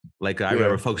Like I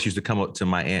remember folks used to come up to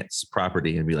my aunt's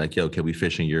property and be like, "Yo, can we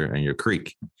fish in your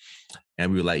creek?"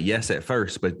 And we were like, "Yes," at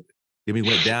first, but then we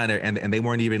went down there and they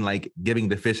weren't even like giving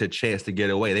the fish a chance to get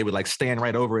away. They would like stand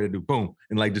right over it and do boom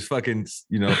and like just fucking,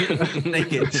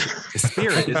 naked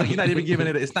spirit. It's like you're not even giving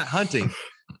it. It's not hunting.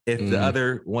 If the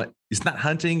other one, it's not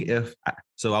hunting.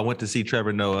 So I went to see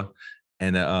Trevor Noah,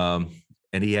 and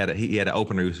he had an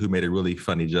opener who made a really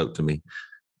funny joke to me.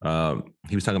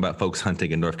 He was talking about folks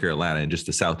hunting in North Carolina and just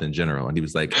the South in general, and he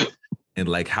was like, and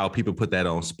like how people put that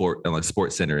on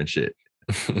Sports Center and shit.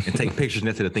 And take pictures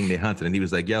next to the thing they hunted. And he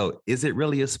was like, "Yo, is it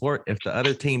really a sport if the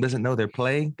other team doesn't know they're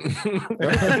playing?" I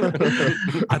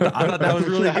thought that was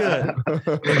really good.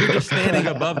 If you're just standing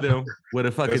above them with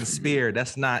a fucking spear,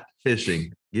 that's not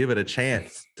fishing. Give it a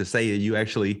chance to say you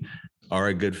actually are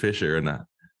a good fisher or not.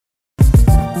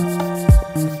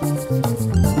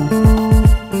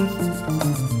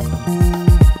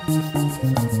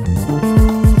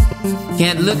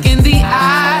 Can't look in the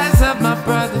eyes of my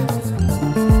brother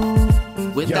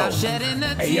without shedding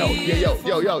a tear. Hey, yo.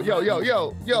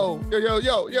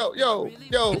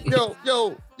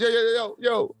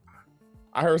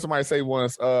 I heard somebody say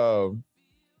once, and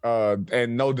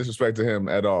no disrespect to him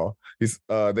at all.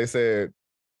 They said,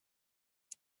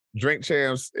 Drink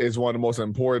Champs is one of the most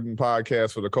important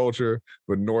podcasts for the culture,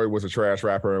 but Nori was a trash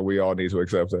rapper, and we all need to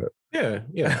accept that. Yeah.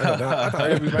 I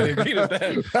thought everybody agreed with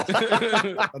that.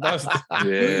 That's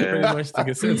pretty much the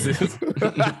consensus.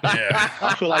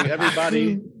 I feel like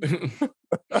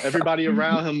everybody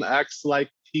around him acts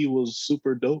like he was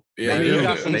super dope. Yeah, I mean, he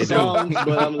got some songs,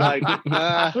 but I'm like,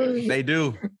 they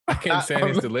do. I can't stand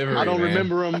his delivery. I don't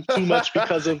remember him too much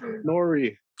because of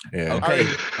Nori. Yeah.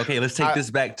 Okay. Let's take this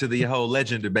back to the whole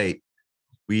legend debate.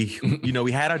 We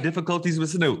had our difficulties with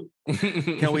Snoop.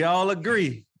 Can we all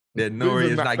agree that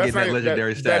Nori is not getting that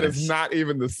legendary status? That is not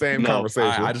even the same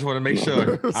conversation. I just want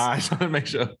to make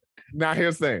sure. Now,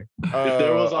 here's the thing. If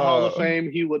there was a Hall of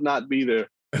Fame, he would not be there.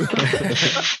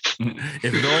 If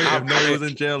Nori was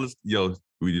in jail,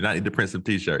 we do not need to print some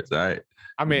T-shirts, all right?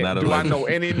 I mean, do I know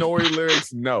any Nori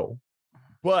lyrics? No.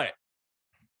 But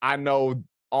I know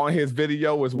on his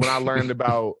video is when I learned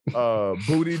about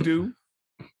Booty Doo.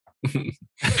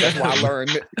 That's why I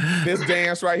learned this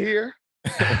dance right here.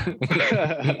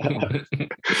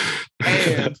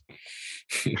 And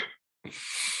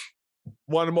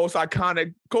one of the most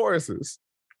iconic choruses.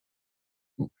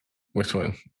 Which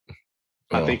one?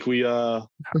 I think we was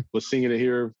singing it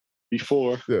here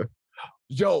before. Yeah.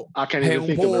 Yo, I can't even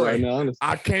think of it right now. Honestly.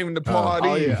 I came to party.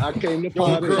 Oh yeah, I came to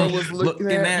party. Your girl was looking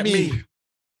at me.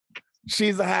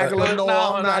 She's a haggler. No,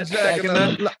 I'm not jacking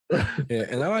her. Yeah,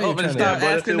 and I want to start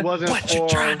asking it wasn't what you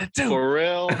trying to do. For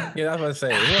real? Yeah, I was about to say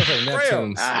it wasn't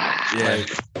Neptunes.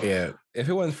 Yeah. If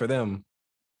it wasn't for them,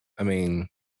 I mean,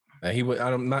 he would.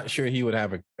 I'm not sure he would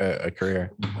have a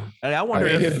career. Hey, I wonder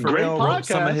if Pharrell wrote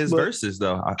some of his verses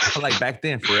though. I feel like back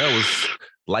then Pharrell was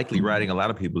likely writing a lot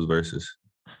of people's verses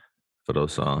for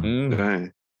those songs. Mm-hmm.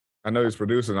 I know he's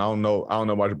producing. I don't know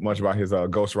much about his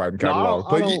ghostwriting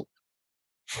catalog.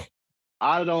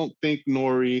 I don't think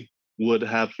Nori would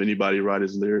have anybody write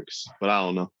his lyrics, but I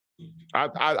don't know. I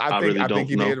think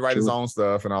he did write his own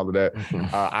stuff and all of that.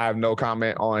 I have no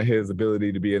comment on his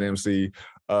ability to be an MC.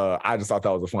 I just thought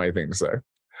that was a funny thing to say.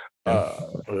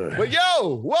 But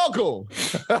yo, welcome.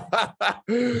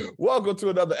 Welcome to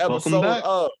another episode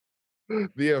of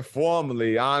the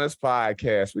Informally Honest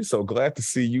Podcast. We're so glad to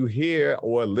see you here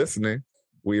or listening.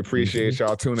 We appreciate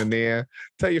y'all tuning in.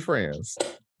 Tell your friends.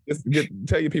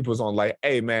 Tell your people it's on like,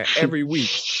 hey man, every week,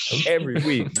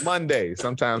 Monday,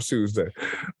 sometimes Tuesday,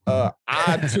 I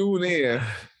tune in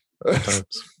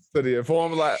to the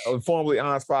Informally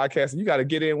Honest Podcast. And you got to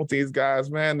get in with these guys,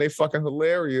 man. They fucking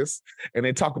hilarious, and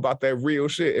they talk about that real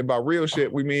shit. And by real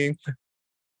shit, we mean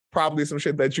probably some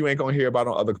shit that you ain't gonna hear about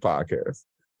on other podcasts.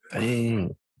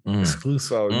 Dang, exclusive.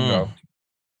 So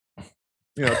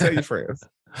you know, tell your friends.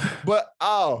 But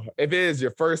if it is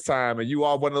your first time and you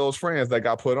are one of those friends that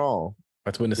got put on,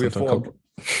 let's witness something.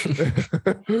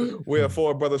 We are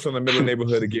four brothers from the middle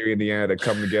neighborhood of Gary, Indiana that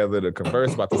come together to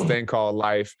converse about this thing called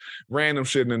life, random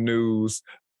shit in the news,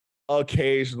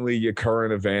 occasionally your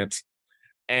current events.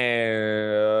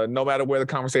 And no matter where the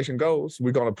conversation goes,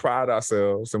 we're going to pride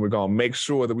ourselves and we're going to make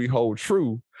sure that we hold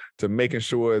true to making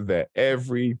sure that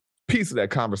every piece of that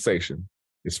conversation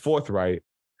is forthright,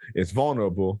 it's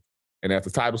vulnerable, and as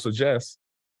the title suggests,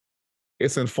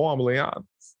 it's informally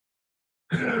honest.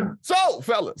 So,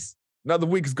 fellas, another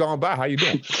week has gone by. How you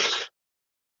doing?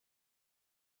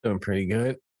 Doing pretty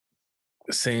good.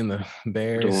 Seeing the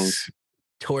Bears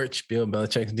torch Bill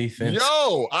Belichick's defense.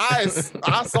 Yo, I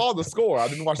saw the score. I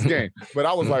didn't watch the game, but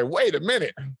I was like, wait a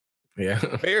minute. Yeah.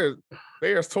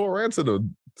 Bears tore into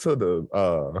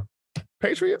the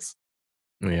Patriots.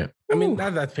 Yeah. I mean,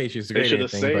 not that Patriots are They great should or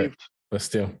have anything, saved. but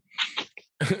still.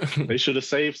 They should have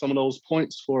saved some of those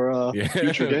points for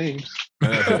future games.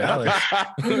 Dallas.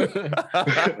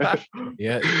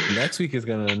 Yeah, next week is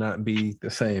gonna not be the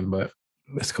same, but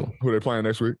that's cool. Who they playing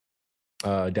next week?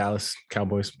 Dallas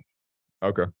Cowboys.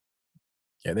 Okay.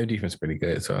 Yeah, their defense is pretty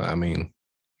good. So I mean,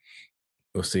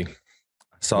 we'll see.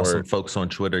 Saw some folks on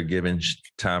Twitter giving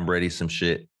Tom Brady some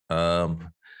shit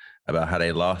about how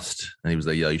they lost, and he was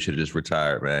like, "Yo, you should have just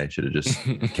retired, man. You should have just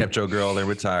kept your girl and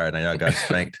retired. Now y'all got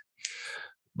spanked."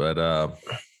 But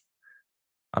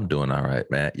I'm doing all right,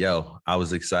 man. Yo, I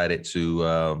was excited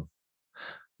to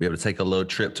be able to take a little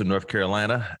trip to North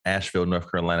Carolina, Asheville,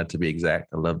 North Carolina, to be exact.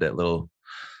 I love that little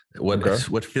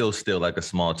what feels still like a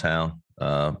small town.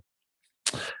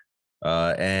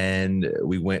 And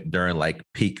we went during like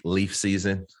peak leaf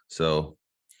season, so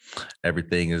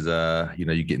everything is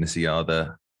you're getting to see all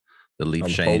the leaf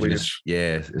changes.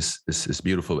 Yeah, it's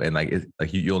beautiful, and like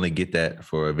you only get that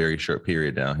for a very short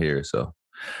period down here. So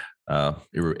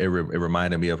it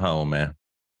reminded me of home, man.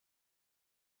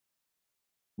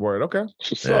 Word. Okay.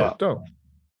 Yeah. Home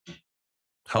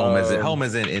home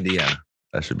is in Indiana.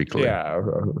 That should be clear. Yeah,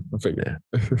 I figured.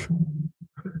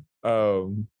 Yeah.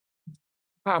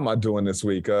 How am I doing this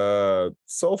week?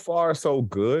 So far, so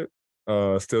good.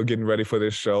 Still getting ready for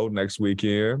this show next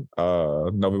weekend,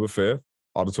 November 5th,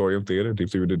 Auditorium Theater, Deep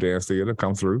Theater Dance Theater,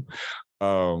 come through.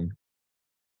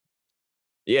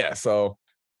 Yeah, so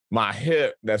my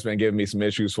hip that's been giving me some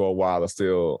issues for a while is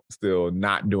still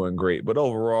not doing great. But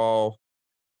overall,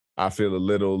 I feel a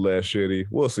little less shitty.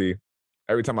 We'll see.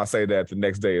 Every time I say that, the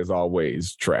next day is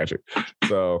always tragic.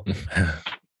 So,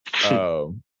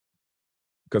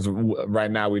 because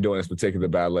right now we're doing this particular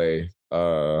ballet.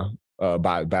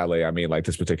 By ballet, I mean like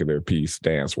this particular piece,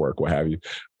 dance work, what have you.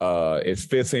 It's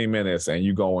 15 minutes and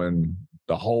you going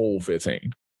the whole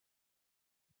 15.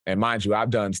 And mind you, I've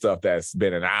done stuff that's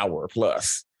been an hour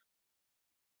plus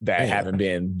that haven't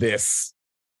been this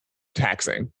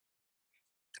taxing.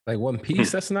 Like one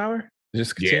piece, that's an hour?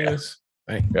 Just continuous?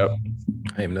 Yeah. Yep. I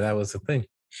didn't even know that was a thing.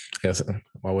 Yes.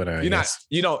 Why would I?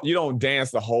 You don't dance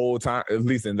the whole time, at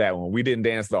least in that one. We didn't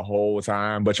dance the whole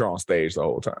time, but you're on stage the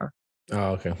whole time.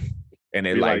 Oh, okay. And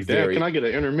it can I get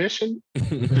an intermission?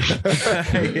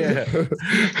 Yeah.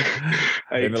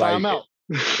 Hey, time out.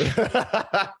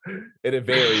 It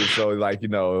varies.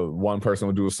 So one person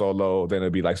will do a solo, then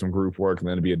it'll be like some group work, and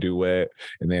then it'll be a duet,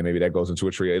 and then maybe that goes into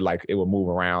a trio. It will move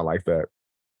around like that.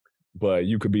 But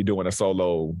you could be doing a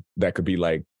solo that could be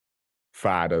like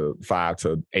 5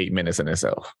 to 8 minutes in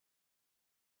itself.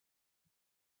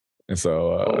 And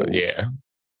so yeah.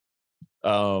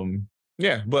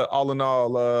 But all in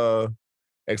all,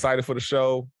 excited for the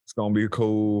show. It's gonna be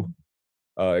cool.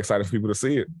 Excited for people to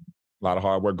see it. A lot of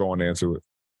hard work going into it.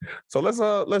 So let's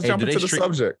jump into the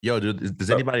subject. Yo, does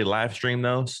anybody live stream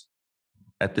those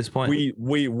at this point?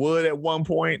 We would at one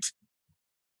point.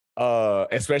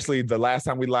 Especially the last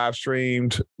time we live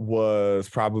streamed was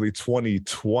probably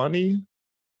 2020,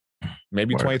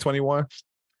 maybe 2021.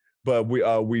 But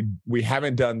we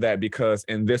haven't done that because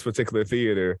in this particular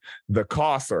theater, the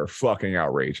costs are fucking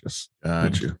outrageous.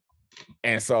 Gotcha.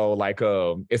 And so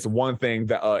it's one thing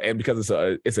that and because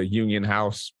it's a union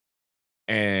house,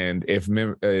 and if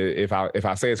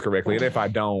I say it's correctly, and if I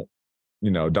don't,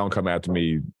 don't come after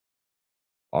me,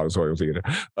 Auditorium Theater.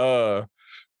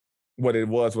 What it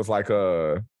was like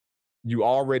it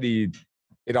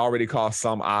already cost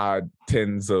some odd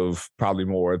tens of probably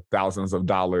more thousands of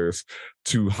dollars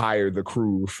to hire the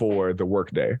crew for the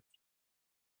workday.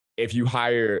 If you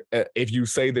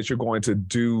say that you're going to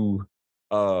do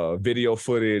video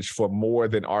footage for more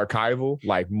than archival,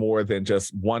 like more than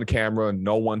just one camera,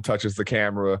 no one touches the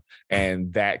camera,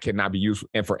 and that cannot be used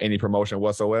for any promotion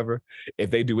whatsoever. If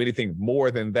they do anything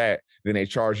more than that, then they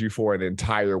charge you for an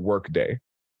entire workday.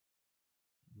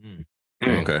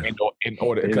 Okay. In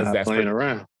order, because that's playing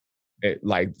around.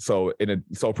 So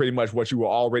pretty much what you were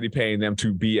already paying them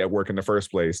to be at work in the first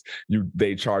place,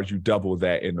 they charge you double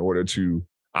that in order to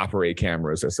operate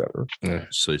cameras, etc. Yeah.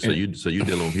 So you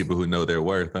dealing with people who know their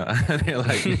worth, huh? They're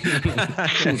like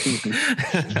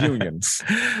unions,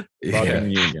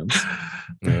 unions.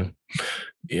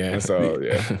 Yeah. And so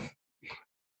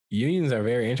unions are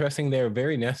very interesting. They're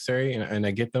very necessary, and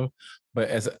I get them. But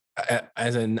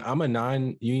I'm a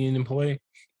non-union employee,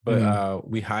 but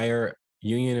we hire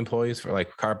union employees for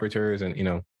like carpenters and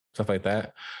stuff like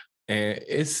that. And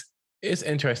it's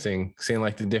interesting seeing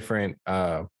like the different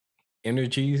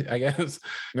energies, I guess,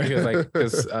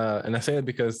 because and I say it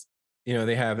because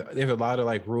they have a lot of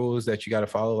like rules that you got to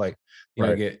follow, like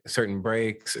Right. get certain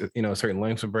breaks, certain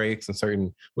lengths of breaks, and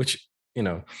certain which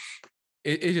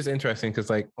it's just interesting because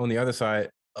like on the other side,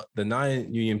 the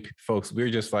non-union folks, we're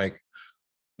just like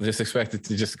expected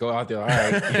to just go out there. All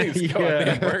right, just go out there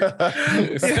and work.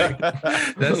 It's like-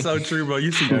 That's so true, bro.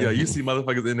 You see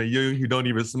motherfuckers in the union who don't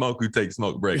even smoke, who take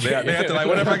smoke breaks. They have to like,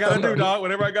 whatever I gotta do, dog.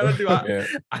 Whatever I gotta do,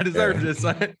 I deserve this.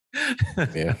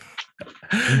 Yeah.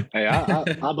 Hey,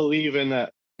 I believe in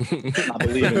that. I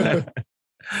believe in that.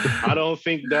 I don't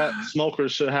think that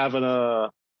smokers should have an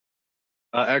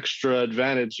extra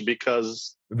advantage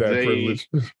because That they privilege.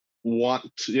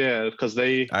 because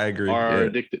they I agree. are Yeah.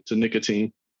 addicted to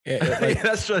nicotine. Yeah, like,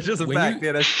 That's just a when fact. you-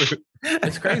 Yeah, that's true.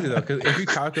 it's crazy though, because if you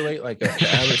calculate like the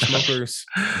average smoker's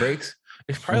breaks,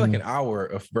 it's probably like an hour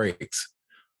of breaks.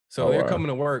 So Oh, they're wow. coming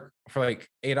to work for like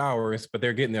 8 hours, but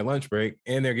they're getting their lunch break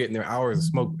and they're getting their hours of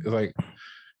smoke. It's like,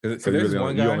 because So you, there's really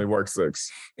one you guy, only work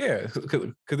 6. yeah,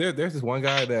 because there's this one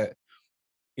guy that,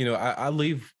 I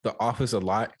leave the office a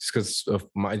lot just because of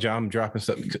my job. I'm dropping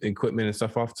stuff, equipment and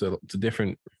stuff off to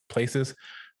different places.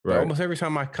 But Right. almost every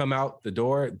time I come out the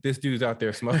door, this dude's out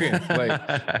there smoking.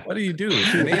 Like, what do you do?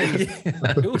 And then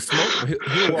he'll smoke.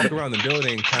 He'll walk around the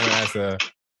building kind of as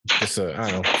just a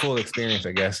I don't know, full experience,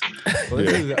 I guess. Well,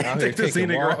 this dude's out here Take the taking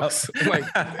scenic walks. Like,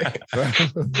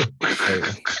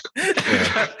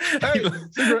 Hey,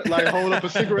 cigarette, like hold up a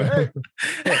cigarette.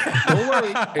 Hey, don't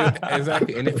worry.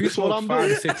 Exactly. And if you That's what smoke I'm 5 to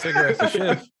doing. 6 cigarettes a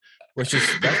shift,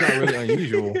 that's not really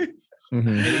unusual. Mhm.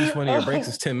 And each one of your breaks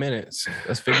is 10 minutes.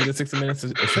 That's 50 to 60 minutes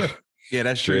a shift. Yeah,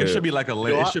 that's true. It Shit. should be like a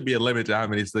limit. Yo, It should be a limit to how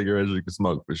many cigarettes you can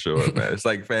smoke for sure, man. It's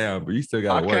like, fam, but you still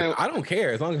gotta I work. can't- I don't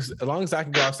care as long as I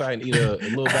can go outside and eat a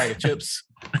little bag of chips.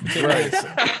 for 10 minutes,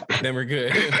 then we're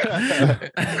good.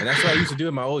 And that's what I used to do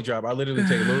in my old job. I literally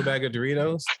take a little bag of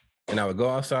Doritos and I would go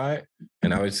outside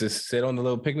and I would just sit on the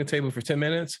little picnic table for 10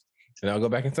 minutes and I'll go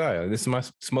back inside. This is my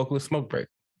smokeless smoke break.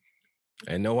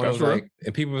 And no one That's was real. like,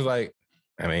 and people was like,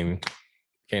 I mean,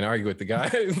 can't argue with the guy.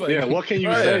 It's like, Yeah, what can you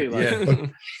Right. say? Like, Yeah.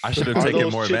 I should have are taken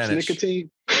those more chips advantage.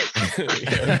 nicotine?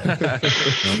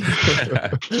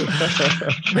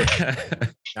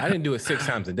 I didn't do it 6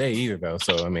 times a day either, though.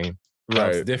 So I mean,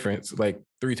 that's the Right. difference. Like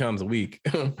 3 times a week.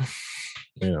 The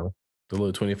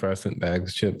little 25-cent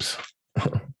bags of chips.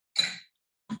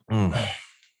 Mm.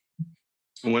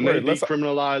 When Wait, they let's-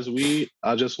 decriminalize weed,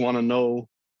 I just want to know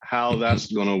how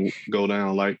that's gonna go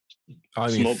down. Like, I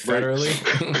mean, Smoke breaks.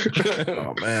 federally.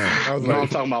 Oh man, I was no, I'm like,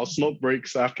 talking about smoke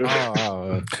breaks after.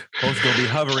 folks gonna be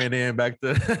hovering in back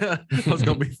to. Folks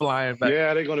gonna be flying back.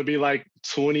 Yeah, they're gonna be like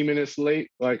 20 minutes late,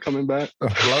 like coming back.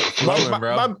 Flowing,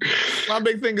 bro. my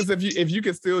big thing is if you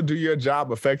can still do your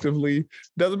job effectively,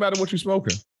 doesn't matter what you're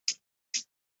smoking.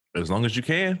 As long as you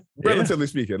can. Yeah. Relatively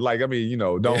speaking, like I mean,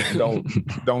 don't go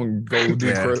do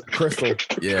Yeah. crystal.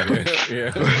 Yeah.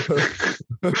 Yeah.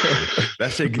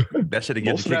 That should get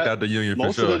you Most of kicked that- out the union for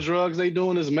Most sure. of the drugs they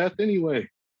doing is meth anyway.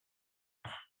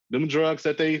 Them drugs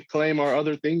that they claim are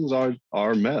other things are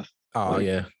meth. Oh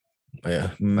yeah.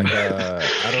 Yeah. Mm. Like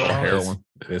Adderall Heroin.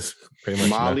 is pretty much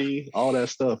Molly, all that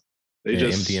stuff. They yeah,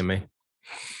 just MDMA.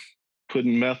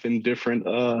 putting meth in different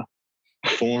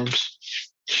forms.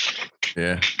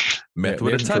 Yeah. Meth Yeah,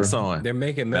 with a they're tux on. They're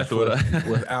making meth That's what I-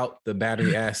 without the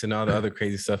battery acid and all the other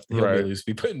crazy stuff the Right. hillbillies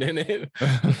be putting in it.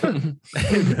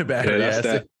 Battery Yeah, that's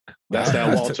acid. That's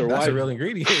that Walter That's a White. real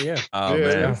ingredient. Yeah. Oh Yeah.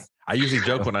 man. I usually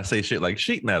joke when I say shit like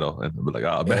sheet metal and be like,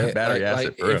 oh, Yeah, battery like,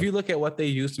 acid. For if real. you look at what they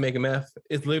use to make a meth,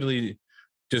 it's literally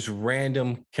just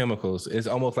random chemicals. It's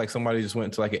almost like somebody just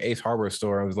went to like an Ace Hardware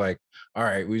store and was like, all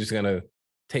right, we're just gonna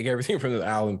take everything from the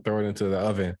aisle and throw it into the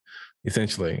oven,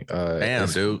 essentially. Damn,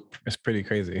 it's, dude. it's pretty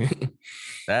crazy.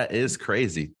 That is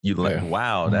crazy. You like, Yeah.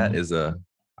 wow, that is I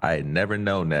had never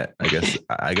known that. I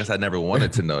guess I never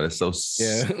wanted to know. That's so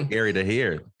Yeah. scary to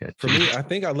hear. For me, I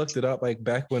think I looked it up like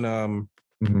back when Mhm.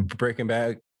 Breaking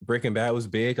Bad was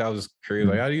big. I was curious,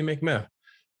 like, how do you make meth?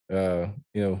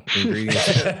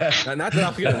 Ingredients. not that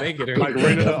I'm gonna make it or Like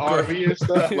anything. renting an RV and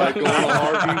stuff, like going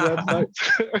on RV websites.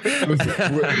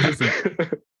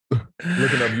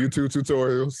 Looking up YouTube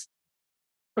tutorials.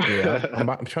 Yeah,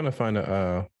 I'm trying to find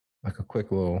a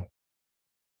quick little,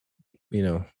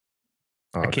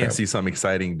 I can't see some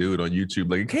exciting dude on YouTube.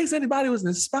 Like, in case anybody was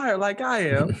inspired like I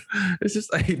am. It's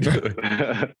just like,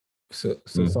 dude. So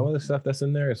some of the stuff that's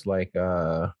in there is like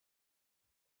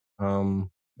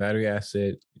battery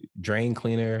acid, drain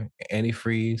cleaner,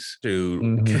 antifreeze. Dude.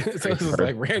 Mhm. So it's just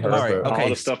like random. All right, All okay. All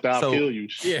the stuff that'll so- kill you.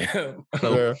 Yeah.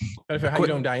 So, Yeah. How you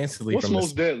don't die instantly What's from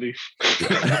most this? deadly?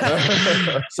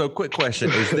 so quick question.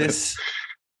 Is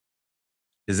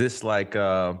this like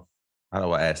how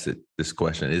do I ask it this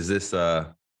question? Is this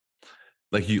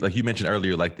like you mentioned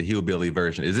earlier, like the hillbilly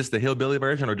version. Is this the hillbilly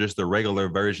version or just the regular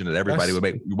version that everybody would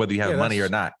make, whether you have money or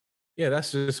not? Yeah,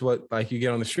 that's just what like you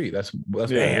get on the street. That's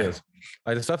what it is.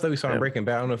 Like the stuff that we saw in Breaking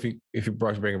Bad. I don't know if you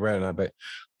watched Breaking Bad or not, but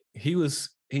he was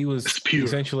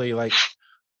essentially like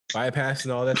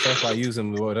bypassing all that stuff by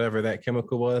using whatever that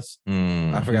chemical was.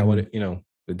 I forgot what it,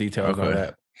 the details on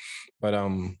that. But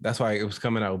that's why it was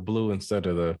coming out blue instead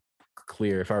of the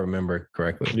clear, if I remember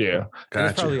correctly. Yeah,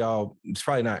 gotcha. It's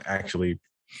probably not actually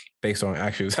based on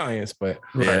actual science, but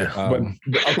but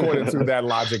according to that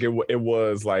logic, it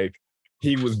was like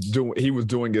he was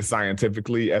doing it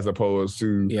scientifically as opposed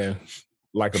to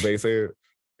like a basehead,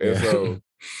 and so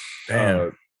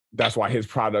that's why his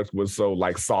product was so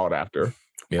like sought after.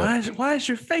 Yeah. Why is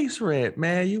your face red,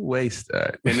 man? You waste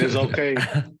that. And it's okay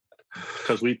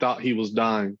because we thought he was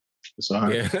dying. It's all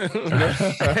right.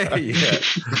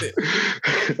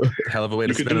 Hell of a way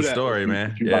to spin a story,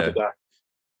 man.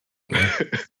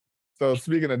 So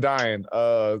speaking of dying,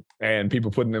 and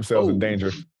people putting themselves in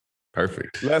danger.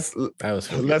 Perfect.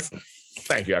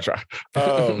 Thank you. I try.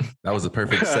 That was a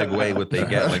perfect segue with the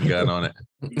Gatling gun on it.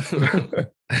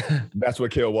 That's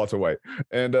what killed Walter White.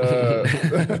 And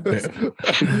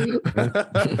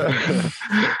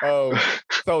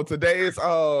so today's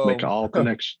make all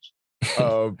connections.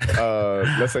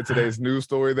 Let's say today's news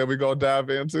story that we're gonna dive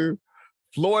into.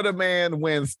 Florida man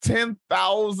wins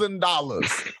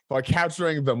 $10,000 for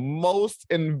capturing the most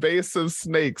invasive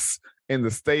snakes in the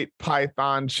state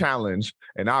Python Challenge.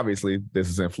 And obviously, this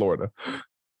is in Florida.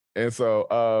 And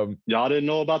so y'all didn't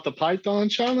know about the Python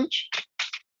Challenge?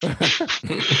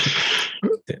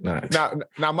 Did not.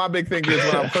 Now my big thing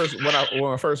is when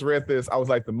I first read this, I was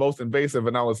like the most invasive,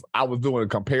 and I was doing a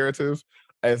comparative,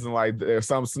 as in like there's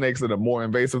some snakes that are more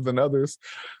invasive than others,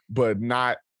 but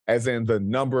not as in the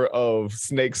number of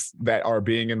snakes that are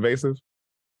being invasive.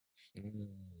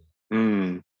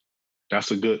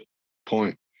 That's a good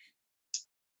point.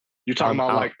 You're talking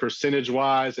about like percentage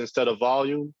wise instead of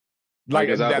volume? Like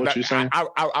is that what you're saying?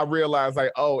 I realized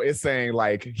like, it's saying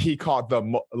like he caught the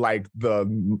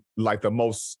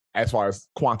most as far as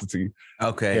quantity.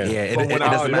 Okay, yeah. It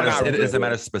doesn't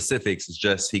matter specifics. It's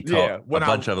just he caught a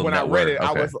bunch of them. When I read it,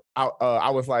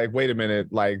 I was like, wait a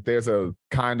minute, like there's a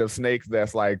kind of snake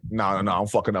that's like, no, I'm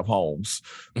fucking up homes.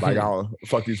 Like I'll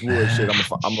fuck these wood shit.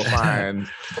 I'm gonna find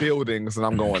buildings and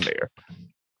I'm going there.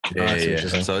 Yeah.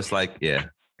 So it's like,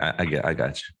 I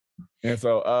got you. And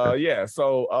so,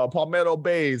 Palmetto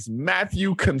Bay's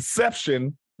Matthew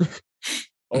Conception,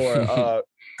 or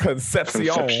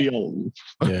Concepcion,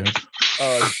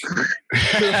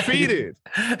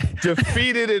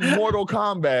 defeated in Mortal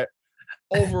Kombat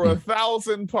over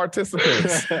 1,000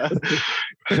 participants.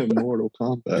 Mortal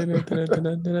Kombat.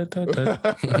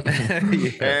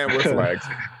 And we're flagged.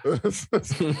 It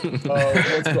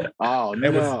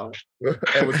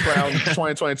was crowned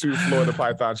 2022 Florida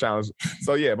Python Challenge.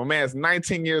 So yeah, my man's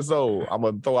 19 years old. I'm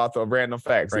gonna throw out the random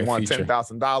facts. He won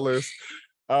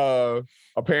 $10,000.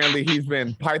 Apparently he's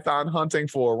been python hunting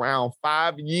for around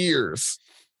 5 years.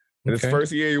 In his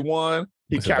first year he won,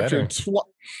 he captured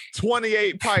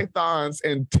 28 pythons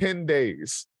in 10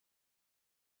 days.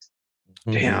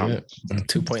 Damn.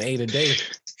 2.8 a day.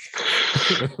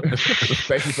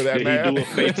 Thank you for that, man. Did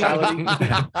he do a fatality?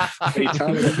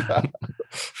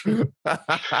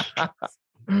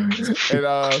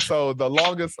 And so the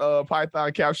longest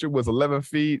python capture was 11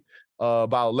 feet,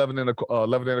 about 11 and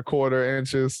a quarter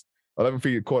inches, 11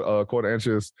 feet quarter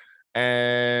inches,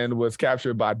 and was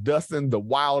captured by Dustin the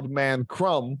Wild Man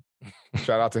Crumb.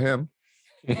 Shout out to him.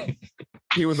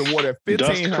 He was awarded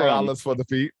 $1,500 for the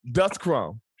feat. Dust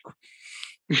Crumb.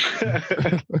 You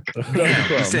said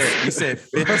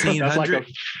 1,500.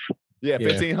 Yeah,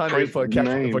 1,500 for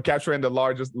capturing the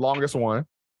longest one.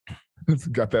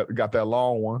 got that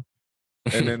long one,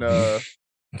 and then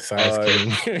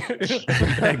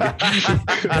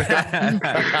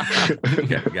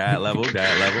guy level.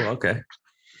 Okay.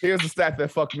 Here's the stat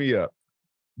that fucked me up.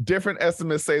 Different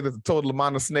estimates say that the total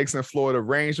amount of snakes in Florida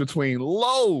range between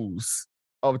lows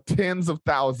of tens of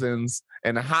thousands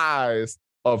and highs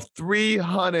of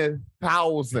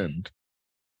 300,000.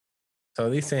 So are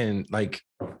they saying like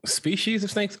species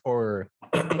of snakes or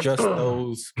just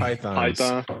those pythons?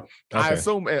 Python.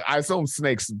 Okay. I assume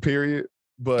snakes, period.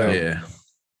 But yeah,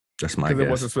 that's my guess. Because it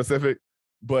wasn't specific.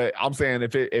 But I'm saying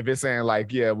if it's saying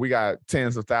like, we got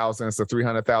tens of thousands to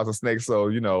 300,000 snakes, so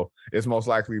it's most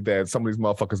likely that some of these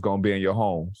motherfuckers gonna be in your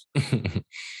homes.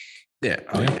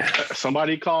 Yeah.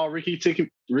 Somebody call Ricky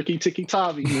Tikki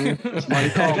Tavi, man. Somebody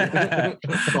call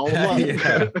him up.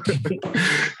 Yeah.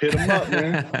 Hit him up,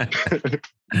 man.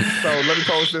 So let me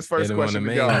pose this first Hit him on the question to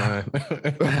main y'all.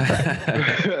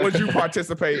 line. Would you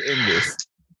participate in this?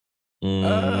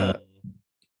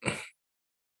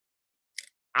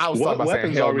 I was What talking about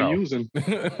saying weapons hell are we no. using? You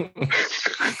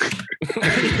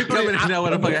coming to know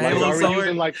what a fucking Like, Halo are we sword?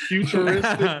 using like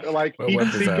futuristic, like What heat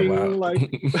weapons are seeking, allowed?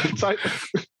 like type?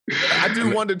 I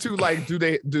do wonder too. Like, do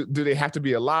they have to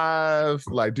be alive?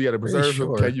 Like, do you have to preserve them?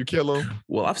 sure. Can you kill them?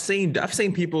 Well, I've seen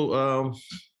people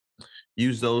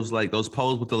use those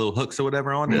poles with the little hooks or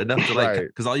whatever on it enough to like, Right.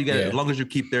 because all you got, Yeah. as long as you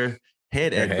keep their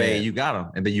head Their at bay, head. you got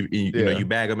them, and then you Yeah. you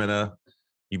bag them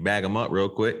up real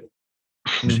quick.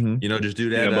 Mhm. You know, just do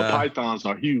Yeah, that. but pythons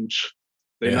are huge.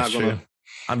 They're Yeah, not that's gonna. true.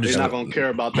 I'm They're just not gonna care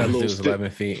about that This little dude's stick. 11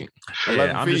 feet.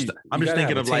 11 I'm feet. just You gotta thinking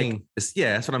have of a like, team.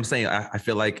 that's what I'm saying. I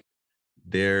feel like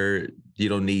you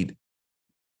don't need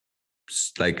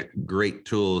like great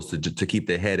tools to keep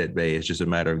their head at bay. It's just a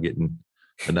matter of getting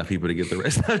enough people to get the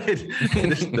rest of it.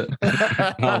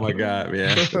 Oh my God,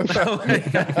 man.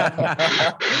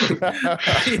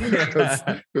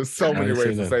 There's so many I ain't ways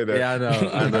seen to that. say that. Yeah,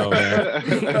 I know, man.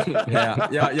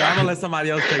 Yeah. I'm gonna let somebody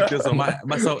else take this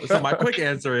one. So my quick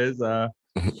answer is I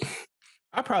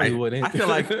probably wouldn't. I feel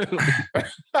like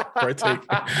Partake.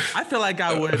 I feel like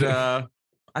I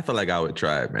would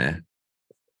try it, man.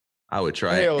 I would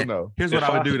try Hell it. no. Here's what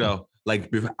I would do though.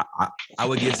 Like I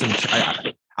would get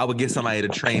I would get somebody to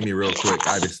train me real quick.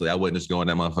 Obviously, I wouldn't just go in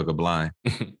that motherfucker blind.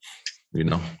 You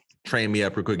know, train me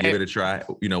up real quick, give it a try.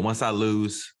 You know, once I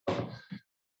lose,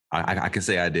 I can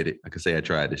say I did it. I can say I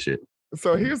tried this shit.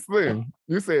 So here's the thing.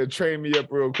 You said train me up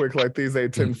real quick like these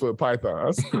ain't 10-foot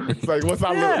pythons. It's like once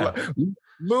I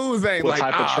lose ain't What like,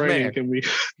 type of oh training man. can we?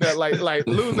 Yeah, like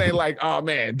lose ain't like, oh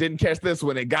man, didn't catch this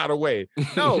one, it got away.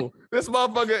 No, this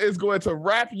motherfucker is going to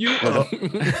wrap you up,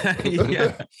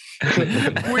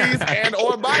 squeeze and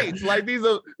or bite. Like these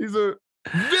are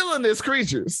villainous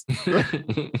creatures.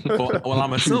 Well,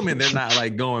 I'm assuming they're not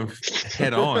like going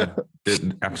head on.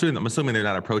 I'm assuming they're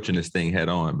not approaching this thing head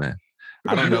on, man.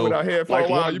 I don't know. Out here for Like a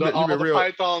while. You've all been the real.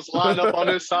 pythons line up on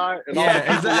this side. And all the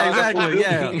Yeah, people line up on exactly. this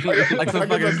Yeah, like some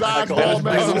Like it's a fucking dodgeball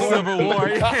like some metaphor. Civil War.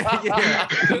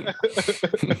 Yeah.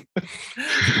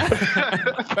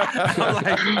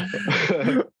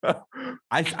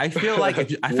 I feel like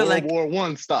World War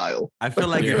One style. I feel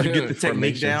like if you get the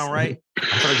technique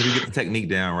Formations.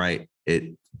 down right,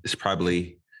 it's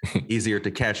probably easier to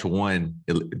catch one,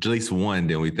 at least one,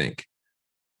 than we think.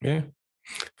 Yeah.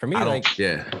 For me,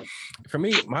 for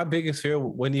me, my biggest fear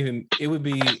wouldn't even. It would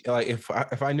be like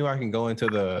if I knew I can go into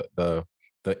the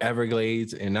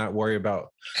Everglades and not worry about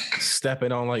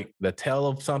stepping on like the tail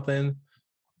of something,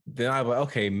 then I'd be like,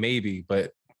 okay, maybe.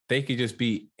 But they could just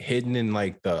be hidden in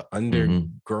like the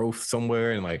undergrowth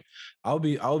somewhere, and like I'll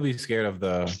be scared of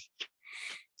the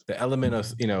element of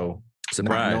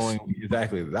Surprise. not knowing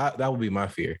exactly. That would be my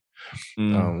fear.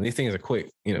 These things are quick.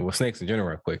 With snakes in general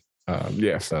are quick.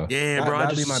 So Yeah, bro.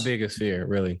 That'd be my biggest fear,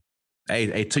 really.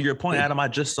 Hey, to your point, Adam, I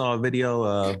just saw a video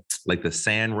of like the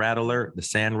sand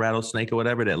rattlesnake or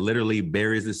whatever that literally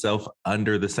buries itself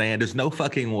under the sand. There's no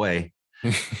fucking way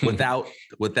without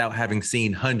having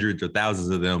seen hundreds or thousands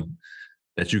of them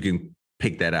that you can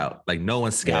pick that out. Like no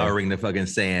one's scouring the fucking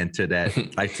sand to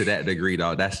that degree,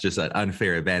 dog. That's just an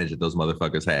unfair advantage that those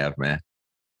motherfuckers have, man.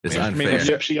 It's unfair. I mean,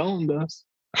 Gypsy owned us.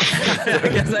 I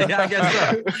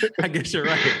guess you're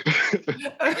right.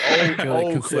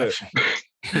 Old clip.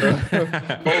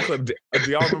 Old clip. Do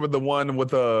y'all remember the one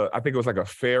with I think it was like a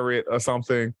ferret or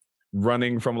something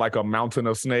running from like a mountain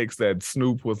of snakes that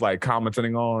Snoop was like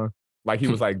commenting on? Like he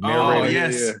was like narrating.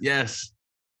 Oh, yes.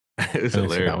 It's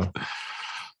hilarious.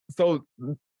 So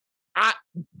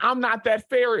I'm not that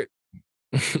ferret.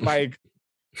 Like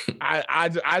I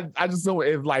just know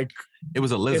if like it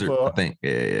was a lizard, I think.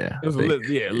 Yeah. It was a lizard.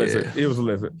 Yeah, lizard. It was a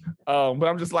lizard. But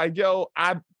I'm just like, yo,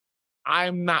 I'm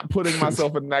not putting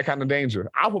myself in that kind of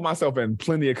danger. I'll put myself in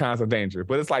plenty of kinds of danger,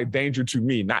 but it's like danger to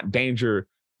me, not danger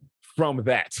from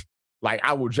that. Like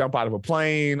I will jump out of a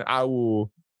plane. I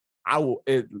will.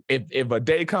 If a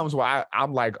day comes where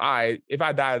I'm like, all right, if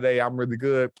I die today, I'm really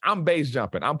good. I'm base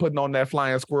jumping. I'm putting on that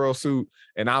flying squirrel suit,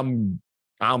 and I'm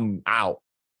out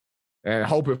and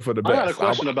hoping for the best. I got a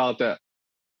question about that.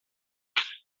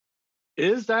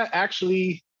 Is that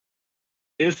actually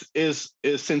is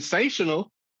sensational,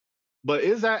 but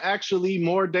is that actually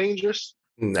more dangerous?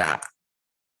 Nah.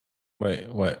 Wait,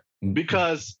 what?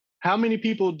 Because how many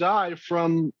people die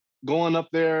from going up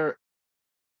there,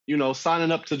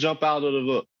 signing up to jump out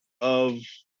of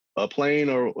a plane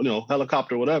or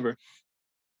helicopter, whatever,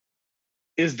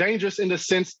 it's dangerous in the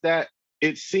sense that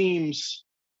it seems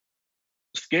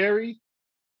scary,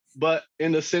 but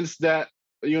in the sense that,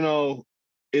 you know,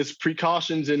 it's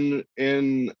precautions in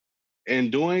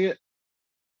doing it.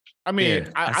 I mean, Yeah,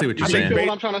 I see what you're You saying. feel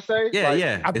what I'm trying to say? Yeah, Like,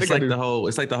 yeah. I think It's I like do.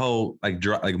 the whole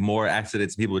like more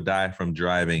accidents, people die from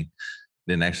driving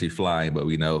than actually flying. But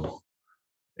we know,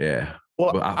 yeah.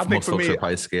 Well, But I think most for folks me, are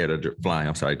probably scared of flying.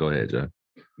 I'm sorry. Go ahead, Joe.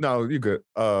 no, you good.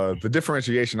 The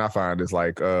differentiation I find is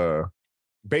like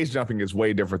base jumping is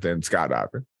way different than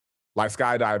skydiving. Like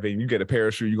skydiving, you get a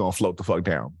parachute, you're gonna float the fuck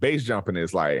down. Base jumping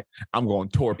is like, I'm going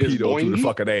torpedo through the boingy?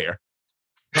 fucking air.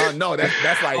 No,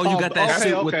 that's like Oh, you got that okay,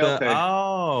 suit with the okay.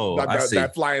 Oh, like I see.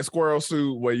 that flying squirrel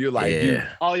suit where you're like, Yeah.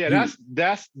 Oh yeah,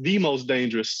 that's the most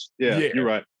dangerous. Yeah, Yeah. you're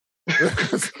right.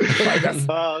 like that's,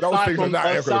 those things are not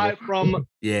equitable.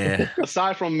 Yeah.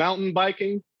 aside from mountain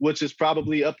biking, which is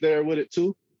probably up there with it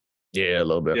too. Yeah, a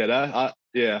little bit. Yeah,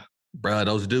 yeah. Bro,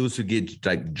 those dudes who get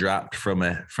like dropped from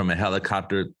a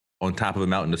helicopter on top of a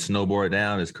mountain to snowboard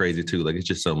down is crazy too. Like it's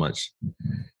just so much.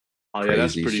 Oh yeah,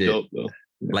 that's crazy pretty shit. dope though.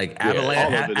 Like all of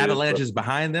it is, avalanches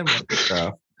behind them.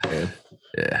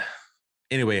 Yeah.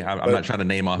 Anyway, I'm not trying to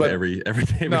name off every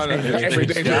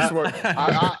dangerous sport.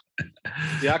 I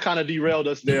kind of derailed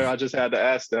us there. I just had to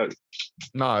ask that.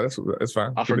 No, that's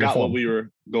fine. I forgot what we were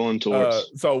going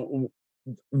towards. So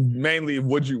mainly,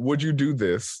 would you do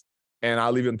this? And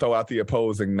I'll even throw out the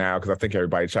opposing now because I think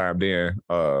everybody chimed in.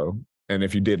 And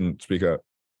if you didn't, speak up.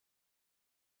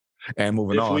 And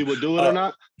moving on. If we would do it or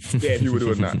not? Yeah, if you would do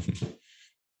it or not.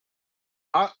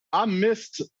 I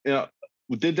missed.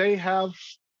 Did they have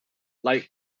like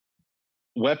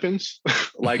weapons,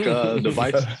 like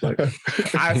devices? Like,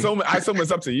 I assume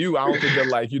it's up to you. I don't think they're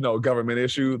like government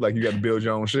issued. Like you got to build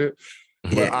your own shit.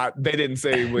 But they didn't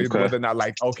say whether or not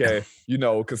like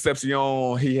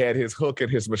Concepcion, he had his hook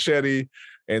and his machete,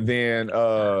 and then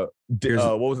what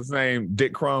was his name?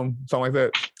 Dick Crumb, something like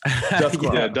that. Dust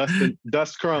Crumb. Yeah,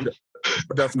 Dust Crumb.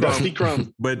 Dusty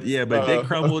Crumb. But Dick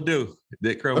Crumb will do.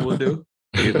 Dick Crumb will do.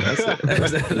 I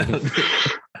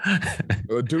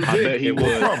bet he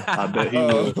would. I bet he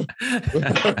would.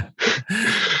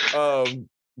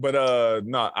 But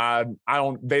no, I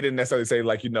don't. They didn't necessarily say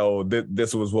like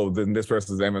this was what was in this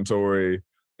person's inventory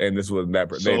and this was that.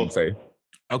 They didn't say.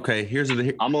 Okay,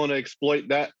 I'm gonna exploit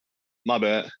that. My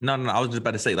bad. No. I was just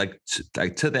about to say like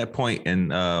to that point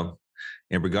and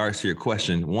in regards to your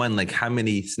question, one, like how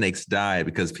many snakes died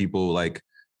because people like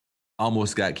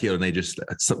almost got killed and they just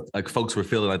like folks were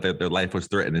feeling like their life was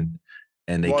threatened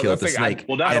and they killed the snake.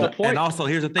 That's the point. And also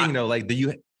here's the thing though, like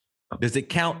does it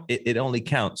count? It only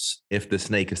counts if the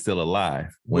snake is still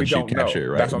alive once you capture it,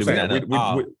 right? That's what I'm saying.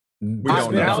 We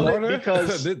don't know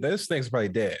because this snake's probably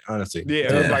dead. Honestly,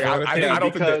 yeah. Like, I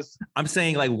don't think I'm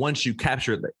saying like once you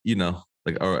capture it,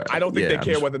 like or I don't think they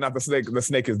care whether or not the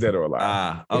snake is dead or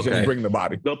alive. Okay. Just bring the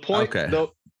body. The point. The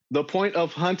point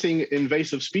of hunting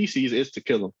invasive species is to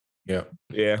kill them.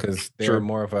 Yeah, because they're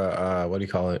more of a what do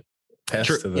you call it?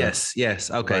 Pest to the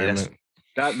yes. Okay,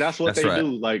 that's what they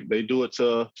do. Like they do it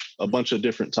to a bunch of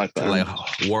different types of like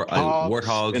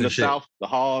warthogs in the shit. South. The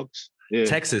hogs. Yeah.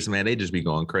 Texas, man, they just be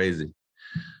going crazy.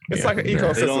 It's like an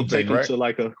ecosystem they don't take thing, right? them to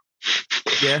like a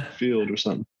field or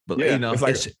something. But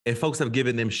if folks have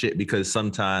given them shit because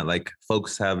sometimes like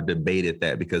folks have debated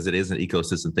that because it is an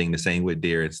ecosystem thing, the same with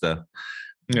deer and stuff.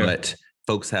 Yeah. But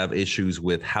folks have issues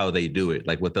with how they do it.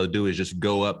 Like what they'll do is just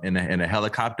go up in a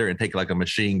helicopter and take like a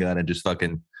machine gun and just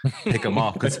fucking pick them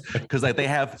off. Cause like they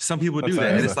have, some people do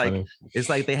that. And it's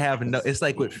like they have it's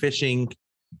like with fishing.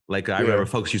 Like I remember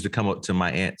folks used to come up to my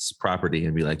aunt's property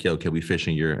and be like, yo, can we fish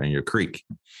in your creek?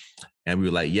 And we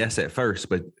were like, yes, at first,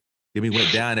 but then we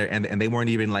went down there and they weren't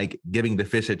even like giving the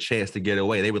fish a chance to get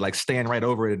away. They would like stand right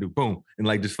over it and do boom and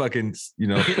like just fucking,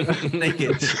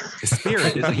 naked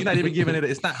spirit. It's like you're not even giving it.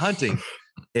 It's not hunting.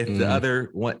 If the other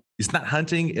one, it's not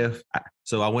hunting.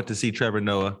 So I went to see Trevor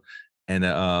Noah, and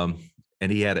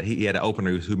he had an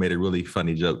opener who made a really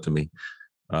funny joke to me.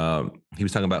 He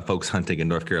was talking about folks hunting in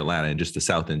North Carolina and just the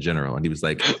South in general, and he was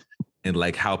like, and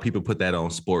like how people put that on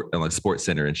like Sports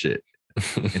Center and shit.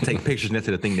 And take pictures next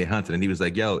to the thing they hunted. And he was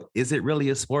like, yo, is it really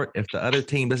a sport if the other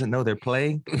team doesn't know they're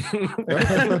playing? I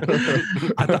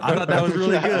thought that was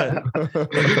really good.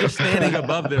 If you're just standing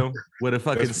above them with a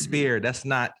fucking spear, that's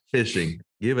not fishing.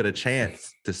 Give it a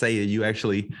chance to say you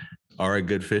actually are a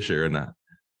good fisher or not.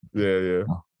 Yeah.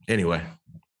 Anyway.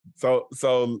 So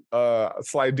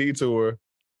slight detour.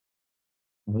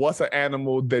 What's an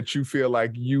animal that you feel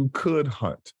like you could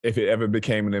hunt if it ever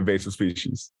became an invasive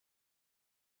species?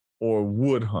 Or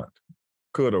would hunt?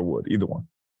 Could or would, either one.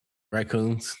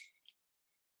 Raccoons.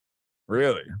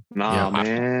 Really? Nah,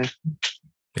 man.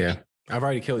 Yeah. I've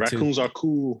already killed two. Raccoons are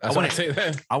cool. That's why I say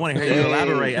that. I want to hear you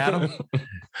elaborate, Adam.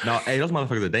 No, hey, those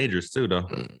motherfuckers are dangerous too, though.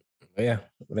 Yeah,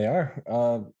 they are.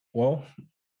 Well,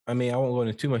 I mean, I won't go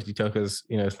into too much detail because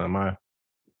it's not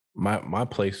my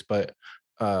place, but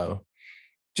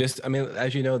just I mean,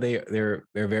 as you know, they're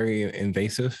very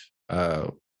invasive.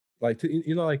 Like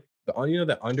like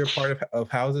the under part of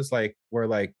houses, like where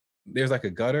like there's like a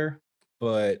gutter,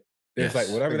 but there's like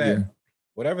whatever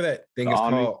that thing is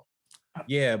called.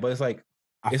 Yeah, but it's like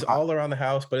it's all around the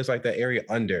house, but it's like that area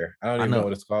under. I don't even know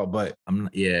what it's called, but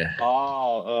yeah.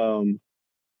 Oh,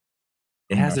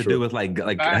 it has to do with like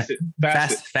fascia.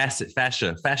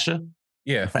 Fascia.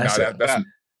 Yeah, that's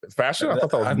fascia. I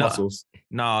thought that was muscles.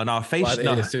 No, fascia.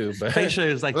 Well, it is too, but fascia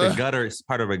is like the gutter. It's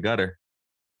part of a gutter.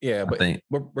 Yeah, but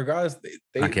regardless,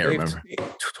 I can't remember.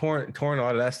 Torn all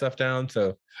of that stuff down.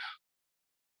 So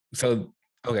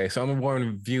okay. So I'm gonna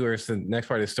warn viewers. The next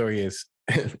part of the story is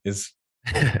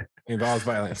involves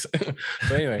violence.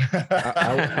 But anyway,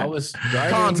 I was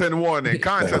driving. Content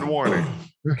warning.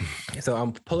 So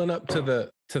I'm pulling up to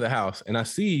the house, and I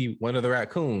see one of the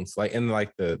raccoons like in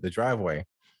like the driveway.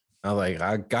 I'm like,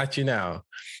 I got you now.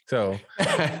 So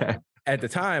at the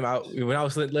time, when I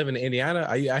was living in Indiana,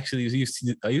 I actually used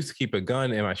to keep a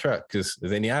gun in my truck because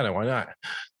it's Indiana. Why not?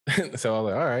 So I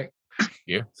was like, all right.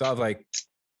 Yeah. So I was like,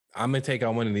 I'm gonna take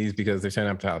on one of these because they're turning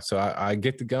up the house. So I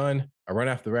get the gun, I run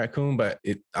after the raccoon, but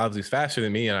it obviously is faster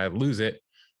than me, and I lose it.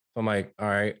 So I'm like, all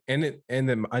right, and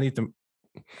then I need to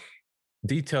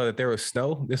detail that there was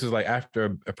snow. This is like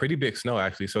after a pretty big snow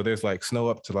actually. So there's like snow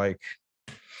up to like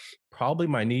probably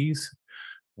my knees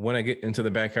when I get into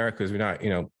the backyard because we're not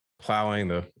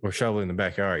plowing or shoveling the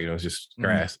backyard. It's just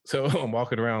grass. So I'm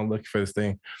walking around looking for this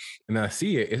thing, and then I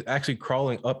see it. It's actually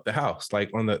crawling up the house,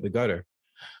 like on the gutter.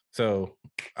 So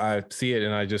I see it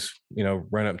and I just,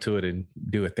 run up to it and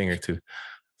do a thing or two.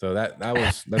 So that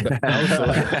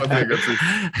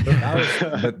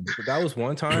was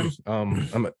one time.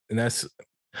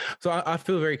 I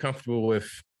feel very comfortable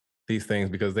with these things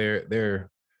because they're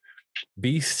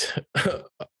beasts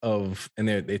and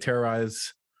they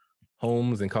terrorize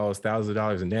homes and cause thousands of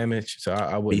dollars in damage. So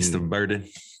I wouldn't beast of burden.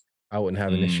 I wouldn't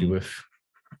have an issue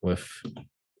with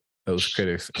those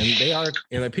critters, and they are,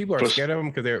 people are scared of them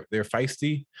because they're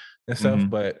feisty and stuff.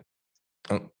 But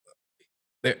I'm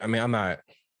not.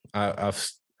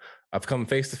 I've come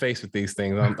face to face with these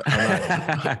things. I'm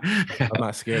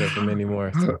not scared of them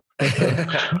anymore. So.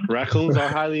 Raccoons are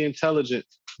highly intelligent.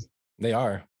 They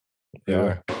are. They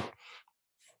are.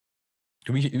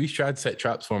 We tried to set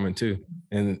traps for them too,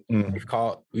 and we've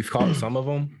caught some of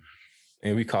them,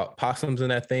 and we caught possums in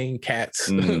that thing, cats.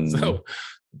 So,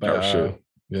 but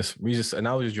and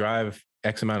I would just drive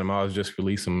X amount of miles, just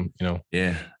release them.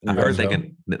 Yeah, I heard they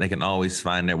can always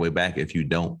find their way back if you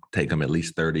don't take them at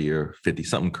least 30 or 50,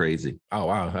 something crazy. Oh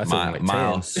wow, that's like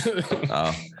miles.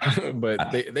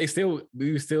 But they were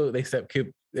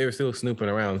still snooping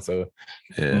around. So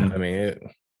yeah, I mean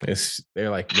they're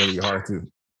like really hard to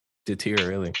deter,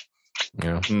 really. He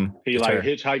like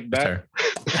hitchhiked back.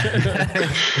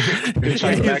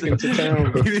 Hitchhiked back into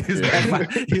town.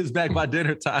 He was back by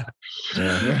dinner time.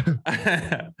 Yeah.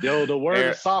 Yo, the word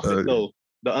is soffit though.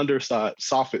 The underside,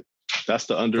 soffit. That's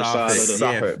the underside of the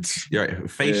soffit. You're right.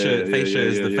 Fascia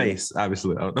is the face.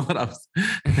 Obviously, I don't know what I was.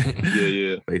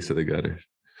 Yeah. Face of the gutter.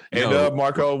 And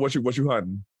Marco, what you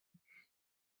hunting?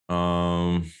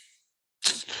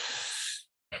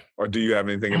 Or do you have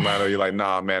anything in mind? Or you're like,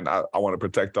 nah, man, I want to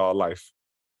protect all life.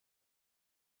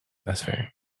 That's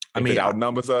fair. If it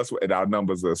outnumbers us.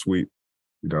 We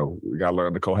gotta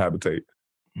learn to cohabitate.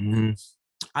 Mm-hmm.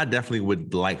 I definitely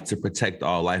would like to protect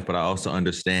all life, but I also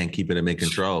understand keeping them in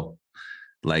control.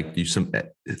 Like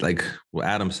like what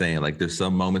Adam's saying, like there's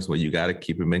some moments where you got to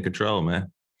keep them in control,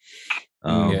 man.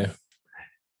 Like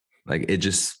the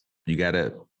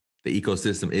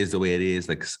ecosystem is the way it is.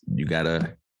 Like you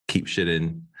gotta keep shit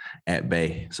at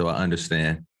bay. So I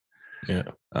understand. Yeah.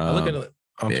 I look at it.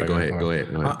 Go ahead.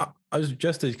 I was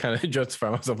just to kind of justify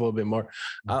myself a little bit more.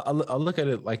 I'll look at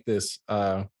it like this.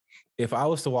 If I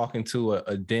was to walk into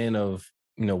a den of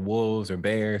wolves or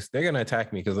bears, they're gonna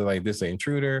attack me because they're like, this is an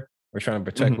intruder. We're trying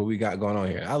to protect what we got going on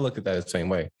here. I look at that the same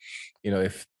way.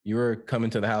 If you're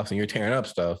coming to the house and you're tearing up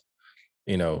stuff,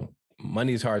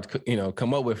 money's hard to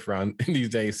come up with around these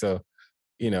days. So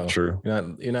true.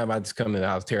 You're not about to come to the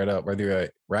house, tear it up, whether you're a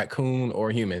raccoon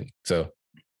or a human. So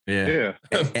yeah.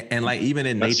 And like even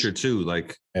in nature too,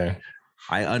 like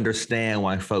I understand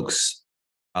why folks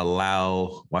are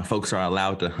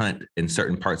allowed to hunt in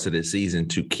certain parts of the season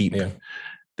to keep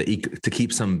to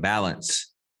keep some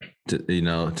balance to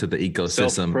to the ecosystem.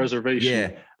 Self-preservation.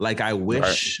 Yeah, like I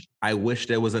wish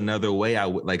there was another way. I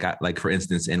would like for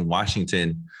instance in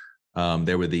Washington,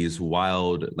 there were these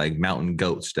wild like mountain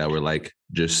goats that were like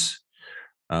just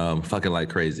fucking like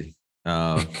crazy.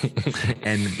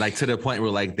 And like to the point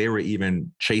where like they were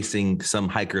even chasing some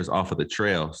hikers off of the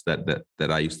trails that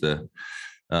I used to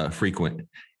frequent.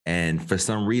 And for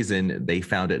some reason, they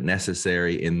found it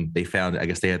necessary, and I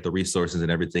guess they had the resources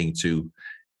and everything to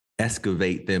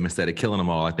excavate them instead of killing them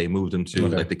all. Like they moved them to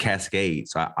like the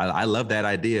Cascades. So I love that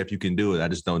idea if you can do it. I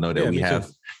just don't know that we have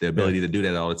the ability to do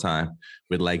that all the time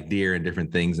with like deer and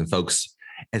different things. And folks,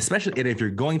 especially if you're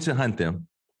going to hunt them,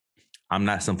 I'm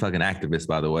not some fucking activist,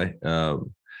 by the way. But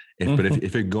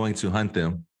if you're going to hunt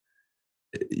them,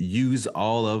 use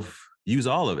all of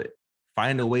it.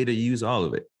 Find a way to use all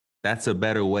of it. That's a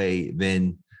better way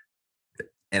than,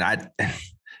 and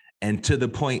to the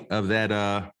point of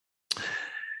that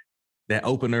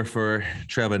opener for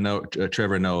Trevor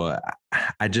Noah.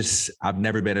 I've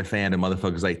never been a fan of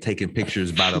motherfuckers like taking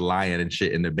pictures by the lion and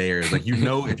shit and the bears. Like, if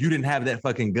you didn't have that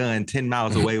fucking gun 10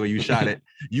 miles away where you shot it,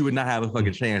 you would not have a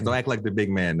fucking chance. Don't act like the big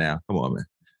man now. Come on, man.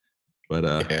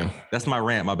 But that's my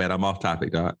rant. My bad. I'm off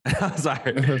topic, dog.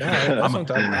 Sorry.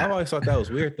 I always thought that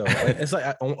was weird though. It's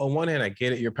like on one hand, I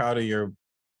get it. You're proud of your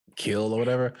kill or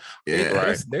whatever.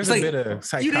 Yeah, there's a bit of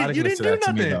psychoticness to that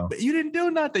to me, though. You didn't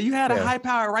do nothing. You had a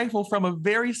high-powered rifle from a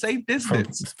very safe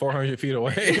distance, 400 feet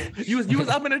away. you was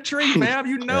up in a tree, fam.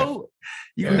 You know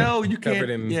you can't. Covered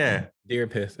in deer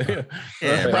piss. Bro.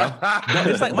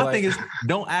 It's like my thing is,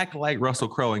 don't act like Russell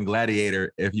Crowe in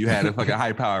Gladiator if you had a fucking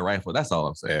high-powered rifle. That's all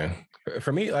I'm saying. Yeah.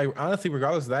 For me, like honestly,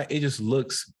 regardless of that, it just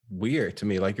looks weird to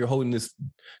me. Like you're holding this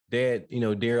dead,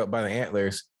 deer up by the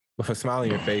antlers with a smile on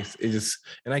your face. It just,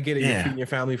 and I get it. You're feeding your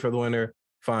family for the winter.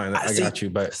 Fine, I got you.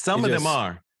 But some of them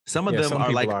are. Some of them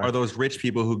are those rich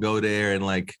people who go there and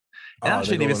like. And I